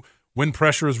understanding when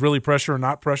pressure is really pressure or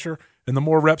not pressure. And the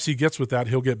more reps he gets with that,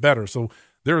 he'll get better. So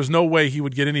there is no way he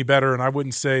would get any better. And I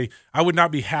would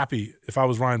not be happy if I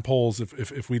was Ryan Poles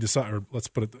if we decide, or let's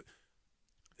put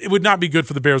it would not be good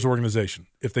for the Bears organization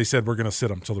if they said we're going to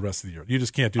sit him till the rest of the year. You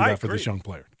just can't do that for this young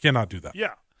player. Cannot do that.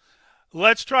 Yeah.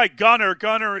 Let's try Gunner.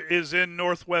 Gunner is in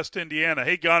Northwest Indiana.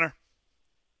 Hey, Gunner.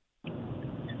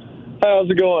 How's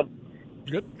it going?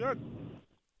 Good. Good.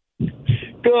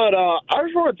 Good. I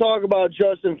just want to talk about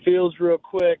Justin Fields real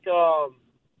quick.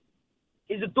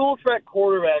 He's a dual-threat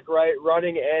quarterback, right,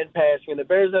 running and passing. And the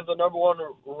Bears have the number one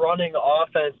running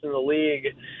offense in the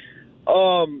league.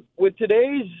 With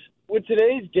today's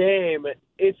game,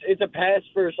 it's a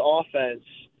pass-first offense.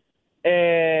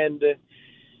 And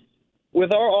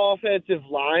with our offensive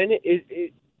line,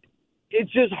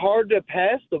 it's just hard to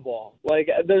pass the ball. Like,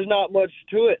 there's not much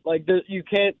to it. Like, you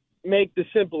can't make the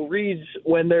simple reads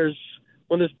when there's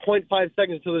 0.5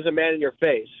 seconds until there's a man in your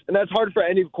face. And that's hard for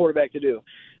any quarterback to do,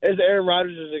 as Aaron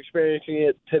Rodgers is experiencing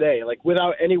it today. Like,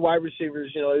 without any wide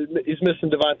receivers, he's missing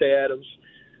Devontae Adams.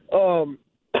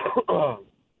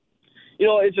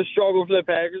 It's a struggle for the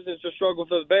Packers. It's a struggle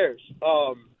for the Bears.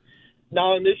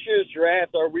 Now, in this year's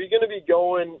draft, are we going to be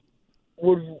going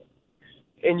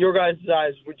in your guys'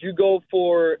 eyes, would you go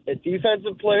for a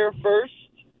defensive player first,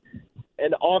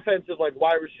 an offensive, like,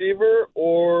 wide receiver,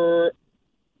 or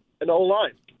an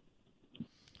O-line?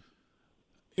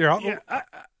 Go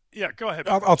ahead.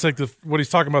 I'll take what he's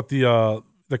talking about, the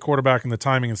quarterback and the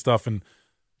timing and stuff and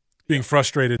being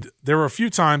frustrated. There were a few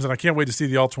times, and I can't wait to see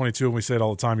the All-22, and we say it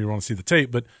all the time, you want to see the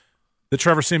tape, but the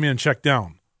Trevor Siemian checked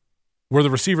down where the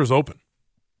receiver's open.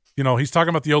 He's talking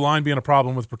about the O-line being a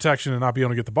problem with protection and not being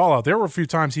able to get the ball out. There were a few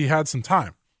times he had some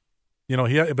time.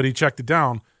 But he checked it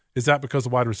down. Is that because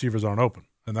the wide receivers aren't open?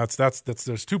 And that's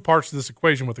there's two parts to this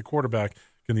equation with the quarterback.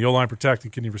 Can the O-line protect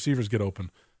and can the receivers get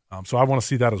open? So I want to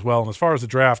see that as well. And as far as the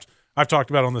draft, I've talked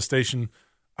about it on this station.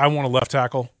 I want a left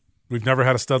tackle. We've never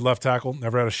had a stud left tackle,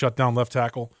 never had a shutdown left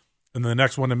tackle. And the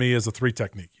next one to me is a 3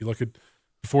 technique. You look at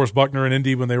DeForest Buckner and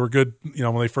Indy when they were good,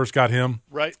 when they first got him.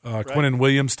 Right. Quinnen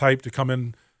Williams type to come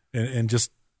in and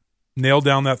just nail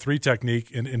down that 3 technique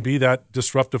and be that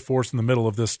disruptive force in the middle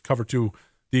of this cover 2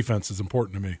 defense is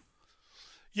important to me.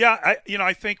 Yeah,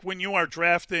 I think when you are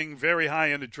drafting very high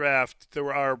in the draft,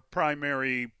 there are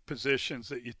primary positions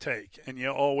that you take, and you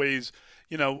always,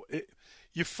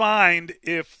 you find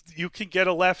if you can get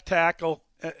a left tackle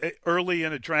early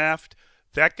in a draft,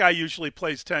 that guy usually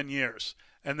plays 10 years,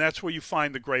 and that's where you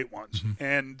find the great ones. Mm-hmm.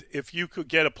 And if you could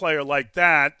get a player like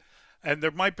that, and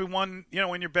there might be one,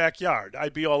 in your backyard,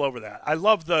 I'd be all over that. I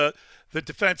love the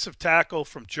defensive tackle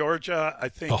from Georgia. I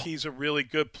think he's a really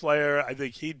good player. I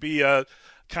think he'd be a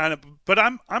kind of, but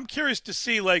I'm curious to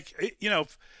see, like,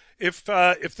 if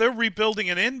they're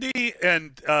rebuilding an Indy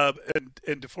and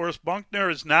DeForest Buckner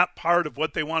is not part of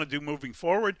what they want to do moving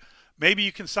forward, maybe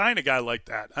you can sign a guy like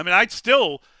that. I mean,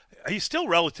 he's still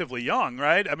relatively young,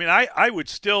 right? I mean, I would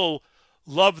still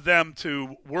love them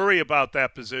to worry about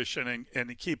that position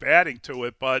and keep adding to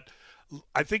it, but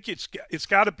I think it's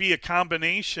got to be a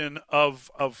combination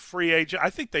of free agent. I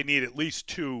think they need at least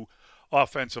 2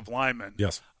 offensive linemen.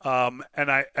 Yes. And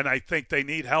I think they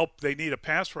need help. They need a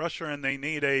pass rusher, and they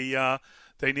need a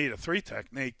 3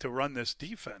 technique to run this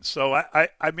defense. So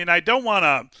I mean, I don't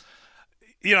want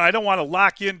to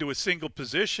lock into a single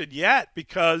position yet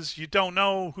because you don't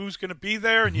know who's going to be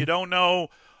there, and you don't know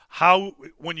how,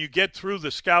 when you get through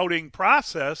the scouting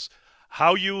process,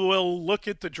 how you will look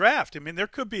at the draft. I mean, there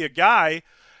could be a guy,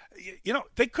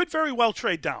 they could very well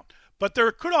trade down, but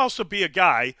there could also be a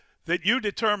guy that you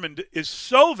determined is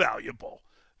so valuable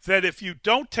that if you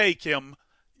don't take him,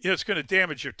 it's going to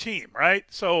damage your team, right?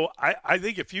 So I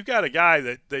think if you got a guy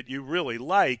that you really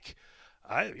like,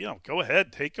 go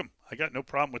ahead, take him. I got no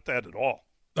problem with that at all.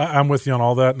 I'm with you on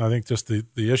all that, and I think just the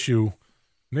issue,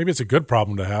 maybe it's a good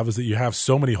problem to have, is that you have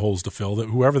so many holes to fill that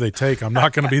whoever they take, I'm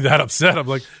not going to be that upset. I'm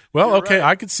like, well, You're okay, right.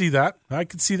 I could see that. I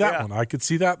could see that one. I could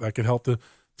see that. That could help the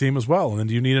team as well. And then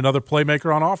do you need another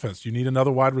playmaker on offense? You need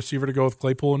another wide receiver to go with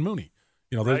Claypool and Mooney.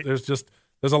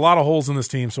 There's a lot of holes in this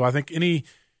team. So I think any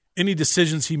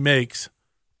decisions he makes,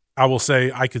 I will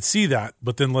say I could see that,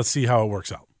 but then let's see how it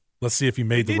works out. Let's see if he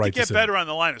made the right decision. Need to get better on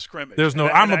the line of scrimmage.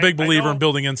 I'm a big believer in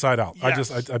building inside out.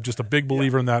 Yes. I'm just a big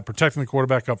believer in that, protecting the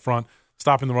quarterback up front,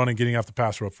 stopping the run, and getting off the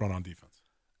passer up front on defense.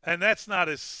 And that's not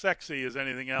as sexy as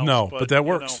anything else. No, but that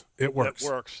works. It works.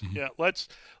 That works. Mm-hmm. Yeah.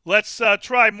 Let's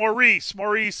try Maurice.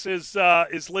 Maurice is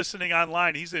listening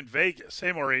online. He's in Vegas.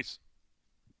 Hey, Maurice.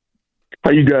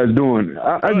 How you guys doing?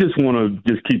 I just want to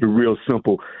just keep it real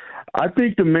simple. I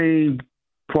think the main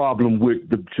problem with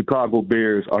the Chicago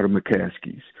Bears are the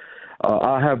McCaskies.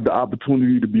 I have the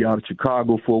opportunity to be out of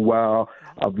Chicago for a while.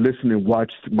 I've listened and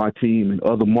watched my team in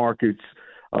other markets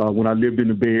when I lived in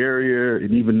the Bay Area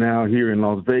and even now here in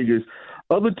Las Vegas.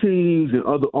 Other teams and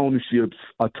other ownerships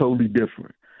are totally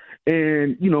different.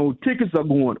 And, tickets are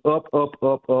going up, up,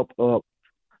 up, up, up.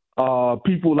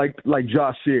 People like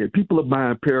Josh said, people are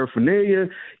buying paraphernalia.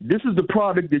 This is the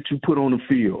product that you put on the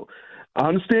field. I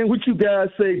understand what you guys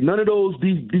say. None of those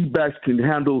D-backs can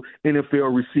handle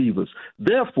NFL receivers.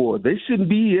 Therefore, they shouldn't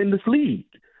be in this league.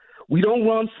 We don't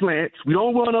run slants. We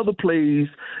don't run other plays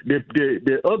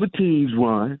that other teams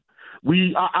run.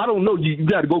 I don't know. You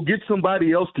got to go get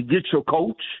somebody else to get your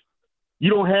coach. You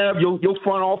don't have your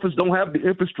front office don't have the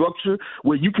infrastructure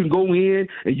where you can go in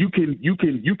and you can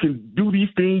do these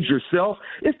things yourself.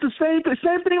 It's the same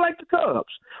thing like the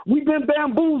Cubs. We've been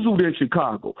bamboozled in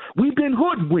Chicago. We've been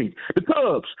hoodwinked. The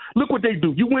Cubs, look what they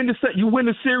do. You win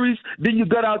the series, then you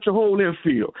gut out your whole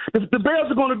infield. The Bears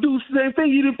are going to do the same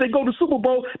thing. Even if they go to Super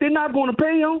Bowl, they're not going to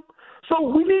pay them. So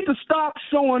we need to stop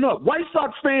showing up. White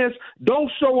Sox fans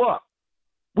don't show up.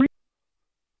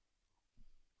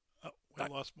 I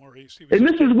lost Maurice. And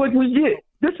this is what we get.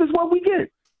 This is what we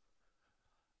get.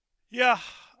 Yeah.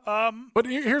 But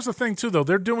here's the thing, too, though.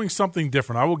 They're doing something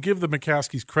different. I will give the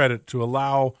McCaskies credit to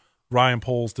allow Ryan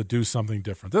Poles to do something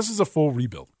different. This is a full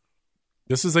rebuild.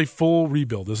 They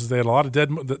had a lot of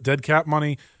dead cap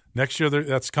money. Next year,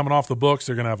 that's coming off the books.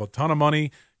 They're going to have a ton of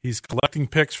money. He's collecting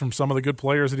picks from some of the good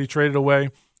players that he traded away.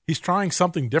 He's trying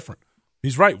something different.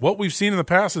 He's right. What we've seen in the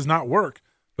past has not worked.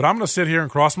 But I'm going to sit here and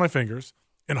cross my fingers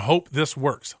and hope this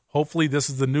works. Hopefully this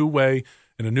is the new way,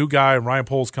 and a new guy, Ryan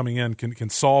Poles coming in, can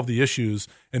solve the issues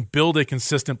and build a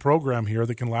consistent program here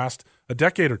that can last a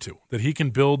decade or two, that he can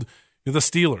build the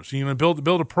Steelers. He can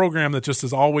build a program that just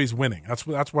is always winning. That's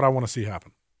what I want to see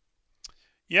happen.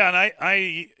 Yeah, and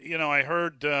I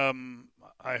heard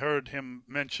him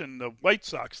mention the White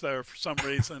Sox there for some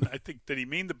reason. I think that he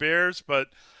mean the Bears, but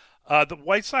the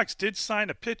White Sox did sign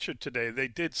a pitcher today. They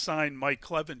did sign Mike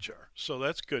Clevenger, so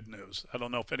that's good news. I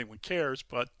don't know if anyone cares,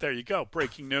 but there you go.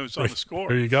 Breaking news on the Score.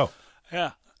 There you go.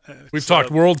 Yeah. We've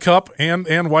talked World Cup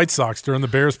and White Sox during the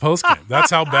Bears postgame.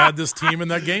 That's how bad this team in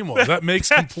that game was. That makes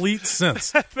complete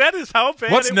sense. That is how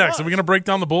bad What's it next? was. Are we going to break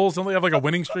down the Bulls? Don't they have like a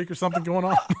winning streak or something going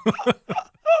on?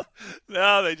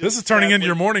 No, they just. This is turning into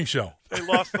your morning show. They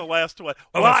lost the last one.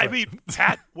 Oh, Well, that's I right. mean,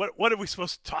 Pat, what are we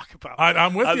supposed to talk about?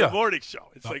 I'm with on you. the morning show.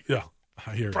 It's like yeah,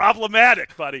 I hear you.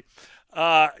 problematic, buddy.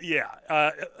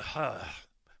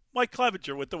 Mike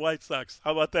Clevenger with the White Sox.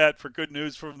 How about that for good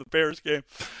news from the Bears game?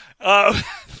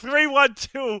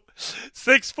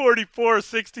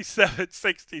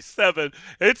 312-644-6767.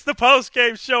 It's the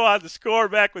post-game show on the Score.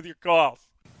 Back with your calls.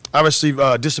 Obviously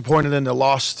disappointed in the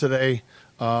loss today,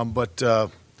 but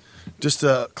just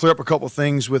to clear up a couple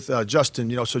things with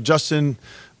Justin. So Justin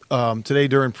today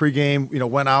during pregame,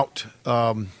 went out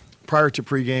prior to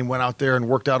pregame, went out there and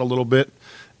worked out a little bit,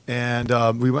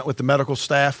 and we went with the medical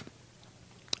staff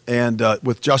and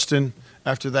with Justin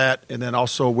after that, and then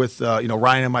also with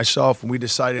Ryan and myself, and we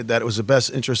decided that it was the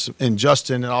best interest in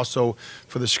Justin and also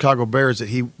for the Chicago Bears that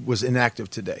he was inactive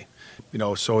today.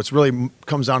 So it's really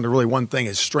comes down to really one thing: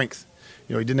 his strength.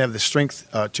 He didn't have the strength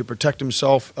to protect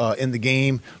himself in the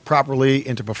game properly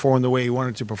and to perform the way he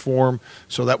wanted to perform.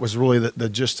 So that was really the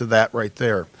gist of that right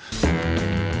there.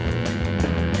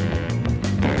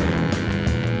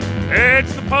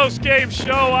 It's the post-game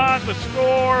show on the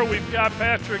Score. We've got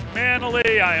Patrick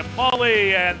Manley. I am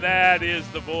Mully, and that is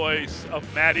the voice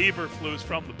of Matt Eberflus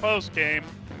from the post-game.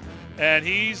 And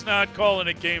he's not calling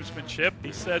it gamesmanship.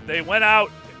 He said they went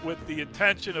out with the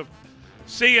intention of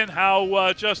seeing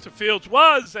how Justin Fields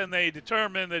was, and they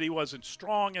determined that he wasn't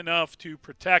strong enough to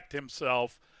protect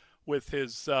himself with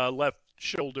his left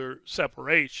shoulder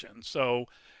separation. So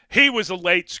he was a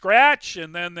late scratch,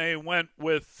 and then they went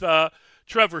with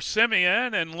Trevor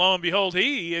Siemian, and lo and behold,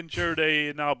 he injured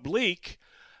an oblique.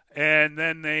 And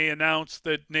then they announced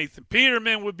that Nathan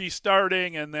Peterman would be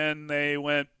starting, and then they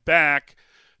went back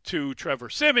to Trevor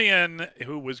Siemian,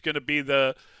 who was going to be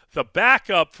the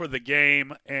backup for the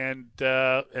game, and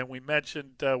we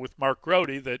mentioned with Mark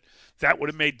Grody that would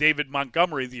have made David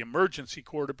Montgomery the emergency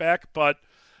quarterback, but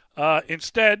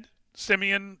instead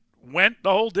Siemian went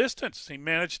the whole distance. He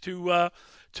managed to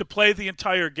play the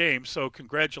entire game, so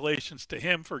congratulations to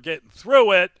him for getting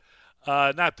through it.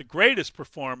 not the greatest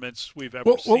performance we've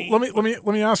ever seen. Well, let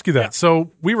me ask you that. Yeah.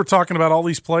 So we were talking about all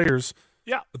these players.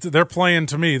 Yeah, they're playing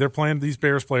to me. They're playing. These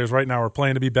Bears players right now are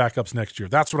playing to be backups next year.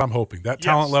 That's what I'm hoping. That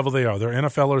talent level they are. They're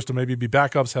NFLers to maybe be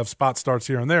backups, have spot starts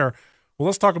here and there. Well,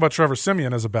 let's talk about Trevor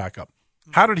Siemian as a backup.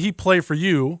 How did he play for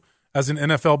you as an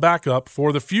NFL backup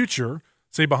for the future,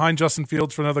 say behind Justin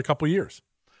Fields for another couple of years?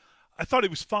 I thought he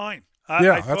was fine.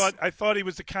 I thought he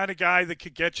was the kind of guy that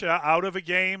could get you out of a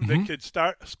game, that could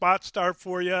spot start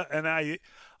for you, and I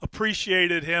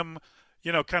appreciated him,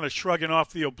 kind of shrugging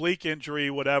off the oblique injury,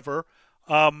 whatever.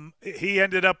 He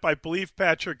ended up, I believe,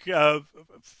 Patrick,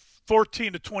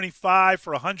 14 to 25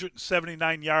 for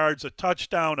 179 yards, a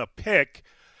touchdown, a pick.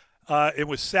 It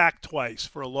was sacked twice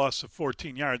for a loss of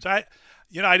 14 yards. I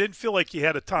didn't feel like he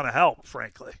had a ton of help,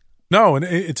 frankly. No,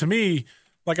 and to me,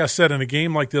 like I said, in a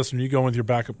game like this, when you go with your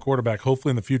backup quarterback, hopefully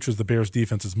in the future the Bears'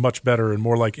 defense is much better and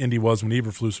more like Indy was when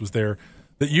Eberflus was there,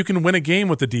 that you can win a game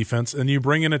with the defense and you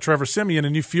bring in a Trevor Siemian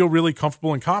and you feel really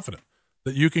comfortable and confident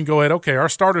that you can go ahead, okay, our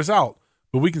starter's out,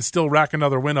 but we can still rack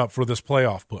another win up for this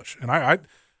playoff push. And I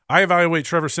evaluate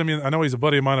Trevor Siemian. I know he's a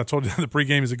buddy of mine. I told you in the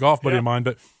pregame he's a golf buddy of mine,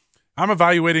 but I wanted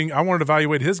to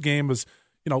evaluate his game as,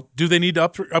 do they need to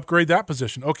upgrade that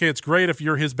position? Okay, it's great if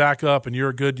you're his backup and you're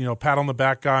a good, pat on the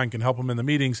back guy and can help him in the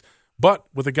meetings. But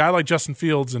with a guy like Justin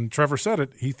Fields, and Trevor said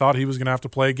it, he thought he was going to have to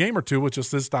play a game or two with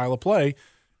just his style of play.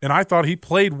 And I thought he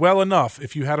played well enough,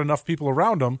 if you had enough people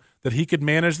around him, that he could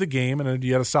manage the game. And if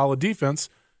you had a solid defense,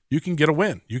 you can get a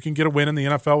win. You can get a win in the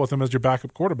NFL with him as your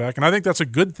backup quarterback. And I think that's a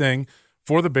good thing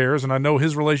for the Bears. And I know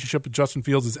his relationship with Justin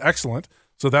Fields is excellent.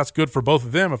 So that's good for both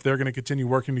of them if they're going to continue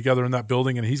working together in that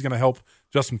building, and he's going to help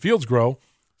Justin Fields grow.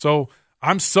 So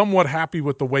I'm somewhat happy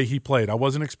with the way he played. I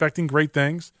wasn't expecting great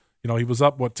things. He was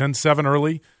up, 10-7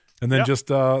 early, and then just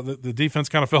the defense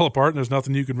kind of fell apart, and there's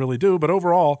nothing you can really do. But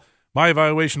overall, my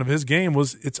evaluation of his game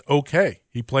was it's okay.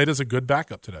 He played as a good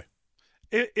backup today.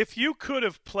 If you could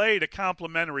have played a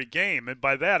complimentary game, and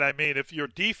by that I mean if you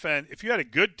had a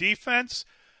good defense,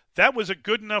 that was a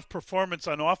good enough performance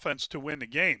on offense to win the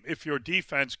game. If your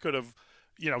defense could have,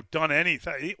 done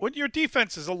anything. When your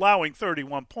defense is allowing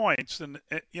 31 points, and,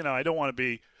 I don't want to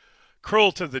be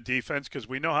cruel to the defense because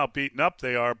we know how beaten up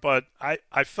they are, but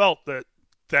I felt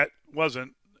that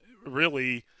wasn't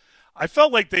really – I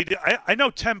felt like they did – I know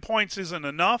 10 points isn't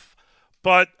enough,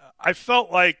 but I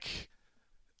felt like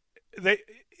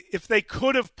if they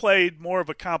could have played more of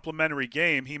a complimentary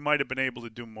game, he might have been able to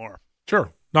do more.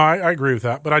 Sure. No, I agree with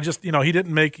that. But I just, he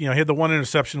didn't make, he had the one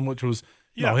interception, which was,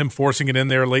 him forcing it in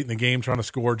there late in the game, trying to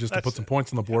score just to put some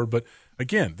points on the board. But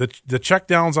again, the check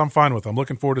downs, I'm fine with. I'm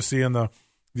looking forward to seeing the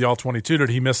all-22. Did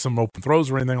he miss some open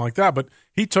throws or anything like that? But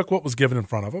he took what was given in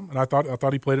front of him, and I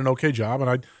thought he played an okay job.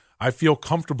 And I feel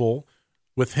comfortable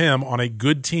with him on a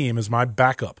good team as my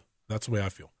backup. That's the way I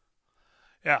feel.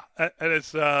 Yeah, and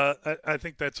it's. I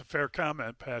think that's a fair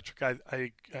comment, Patrick.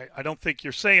 I don't think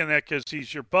you're saying that because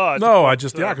he's your bud. No,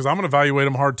 because I'm going to evaluate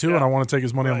him hard too, and I want to take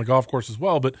his money on the golf course as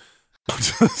well. But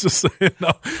just saying,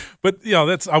 no. But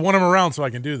that's. I want him around so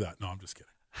I can do that. No, I'm just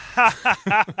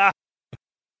kidding.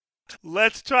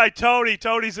 Let's try Tony.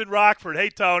 Tony's in Rockford. Hey,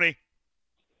 Tony.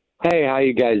 Hey, how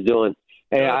you guys doing?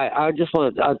 Hey, I just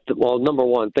want to, well, number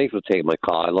one, thanks for taking my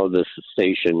call. I love this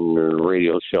station and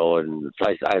radio show, and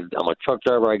I'm a truck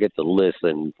driver. I get to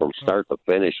listen from start to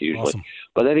finish usually. Awesome.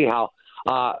 But anyhow,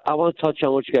 I want to touch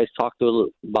on what you guys talked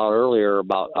about earlier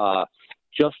about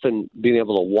Justin being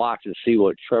able to watch and see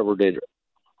what Trevor did,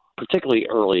 particularly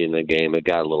early in the game. It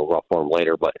got a little rough for him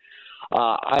later, but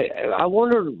I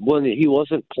wondered when he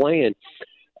wasn't playing,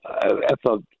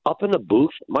 if up in the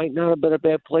booth might not have been a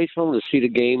bad place for him to see the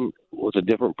game with a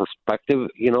different perspective.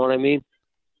 You know what I mean?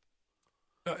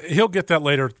 He'll get that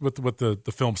later with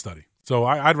the film study. So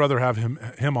I'd rather have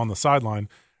him on the sideline.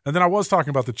 And then I was talking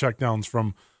about the checkdowns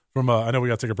from I know we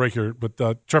got to take a break here,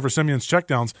 but Trevor Siemian's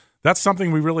checkdowns, that's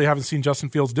something we really haven't seen Justin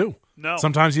Fields do. No.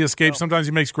 Sometimes he escapes, sometimes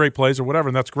he makes great plays or whatever,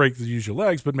 and that's great to use your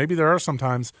legs, but maybe there are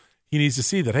sometimes he needs to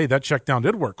see that, hey, that checkdown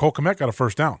did work. Cole Kmet got a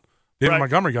first down. David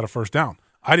Montgomery got a first down.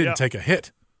 I didn't take a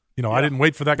hit. I didn't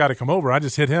wait for that guy to come over. I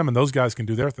just hit him, and those guys can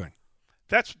do their thing.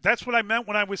 That's what I meant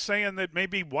when I was saying that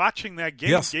maybe watching that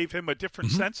game gave him a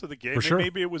different sense of the game. For sure. And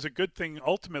maybe it was a good thing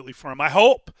ultimately for him. I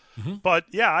hope. But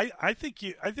yeah, I think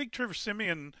Trevor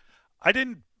Siemian. I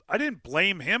didn't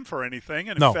blame him for anything.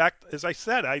 And in fact, as I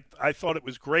said, I thought it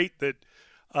was great that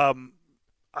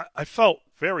I felt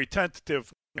very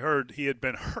tentative when I heard he had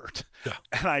been hurt,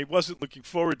 and I wasn't looking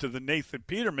forward to the Nathan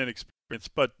Peterman experience.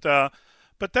 But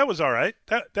that was all right.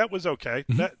 That was okay.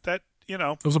 That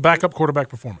it was a backup quarterback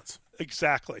performance.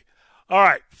 Exactly. All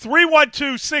right,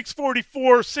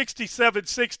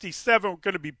 312-644-6767. We're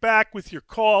going to be back with your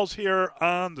calls here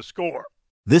on The Score.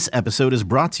 This episode is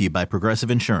brought to you by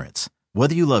Progressive Insurance.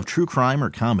 Whether you love true crime or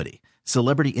comedy,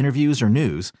 celebrity interviews or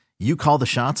news, you call the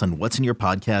shots on what's in your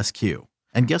podcast queue.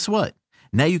 And guess what?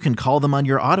 Now you can call them on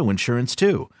your auto insurance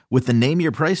too with the Name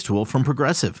Your Price tool from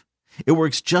Progressive. It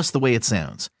works just the way it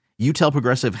sounds. You tell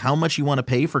Progressive how much you want to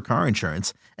pay for car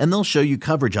insurance, and they'll show you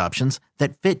coverage options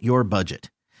that fit your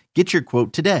budget. Get your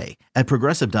quote today at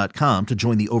Progressive.com to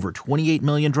join the over 28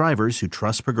 million drivers who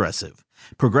trust Progressive.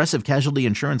 Progressive Casualty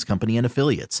Insurance Company and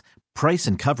Affiliates. Price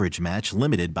and coverage match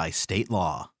limited by state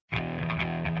law.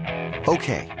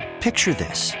 Okay, picture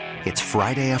this. It's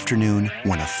Friday afternoon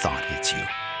when a thought hits you.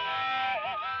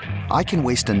 I can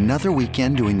waste another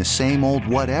weekend doing the same old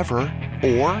whatever,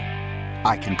 or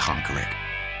I can conquer it.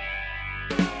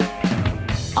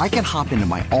 I can hop into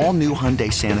my all-new Hyundai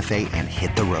Santa Fe and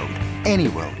hit the road. Any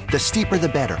road. The steeper, the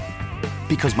better.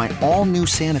 Because my all-new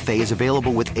Santa Fe is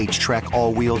available with H-Track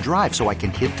all-wheel drive, so I can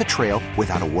hit the trail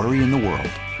without a worry in the world.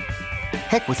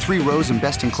 Heck, with 3 rows and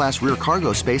best-in-class rear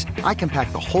cargo space, I can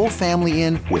pack the whole family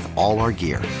in with all our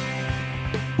gear.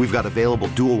 We've got available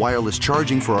dual wireless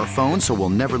charging for our phones, so we'll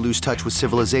never lose touch with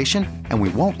civilization, and we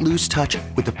won't lose touch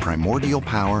with the primordial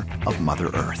power of Mother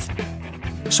Earth.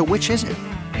 So which is it?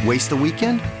 Waste the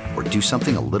weekend or do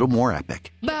something a little more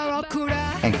epic?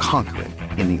 And conquer it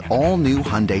in the all-new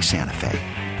Hyundai Santa Fe.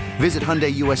 Visit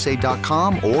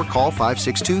HyundaiUSA.com or call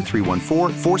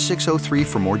 562-314-4603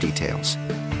 for more details.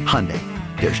 Hyundai,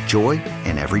 there's joy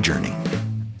in every journey.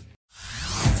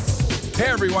 Hey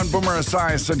everyone, Boomer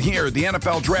Esiason here. The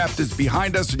NFL Draft is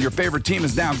behind us and your favorite team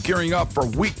is now gearing up for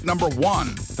week number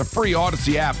 1. The free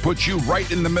Odyssey app puts you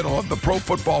right in the middle of the pro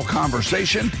football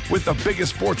conversation with the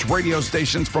biggest sports radio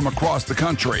stations from across the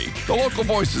country. The local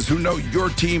voices who know your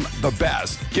team the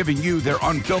best, giving you their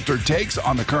unfiltered takes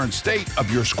on the current state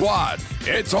of your squad.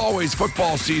 It's always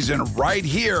football season right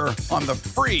here on the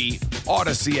free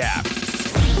Odyssey app.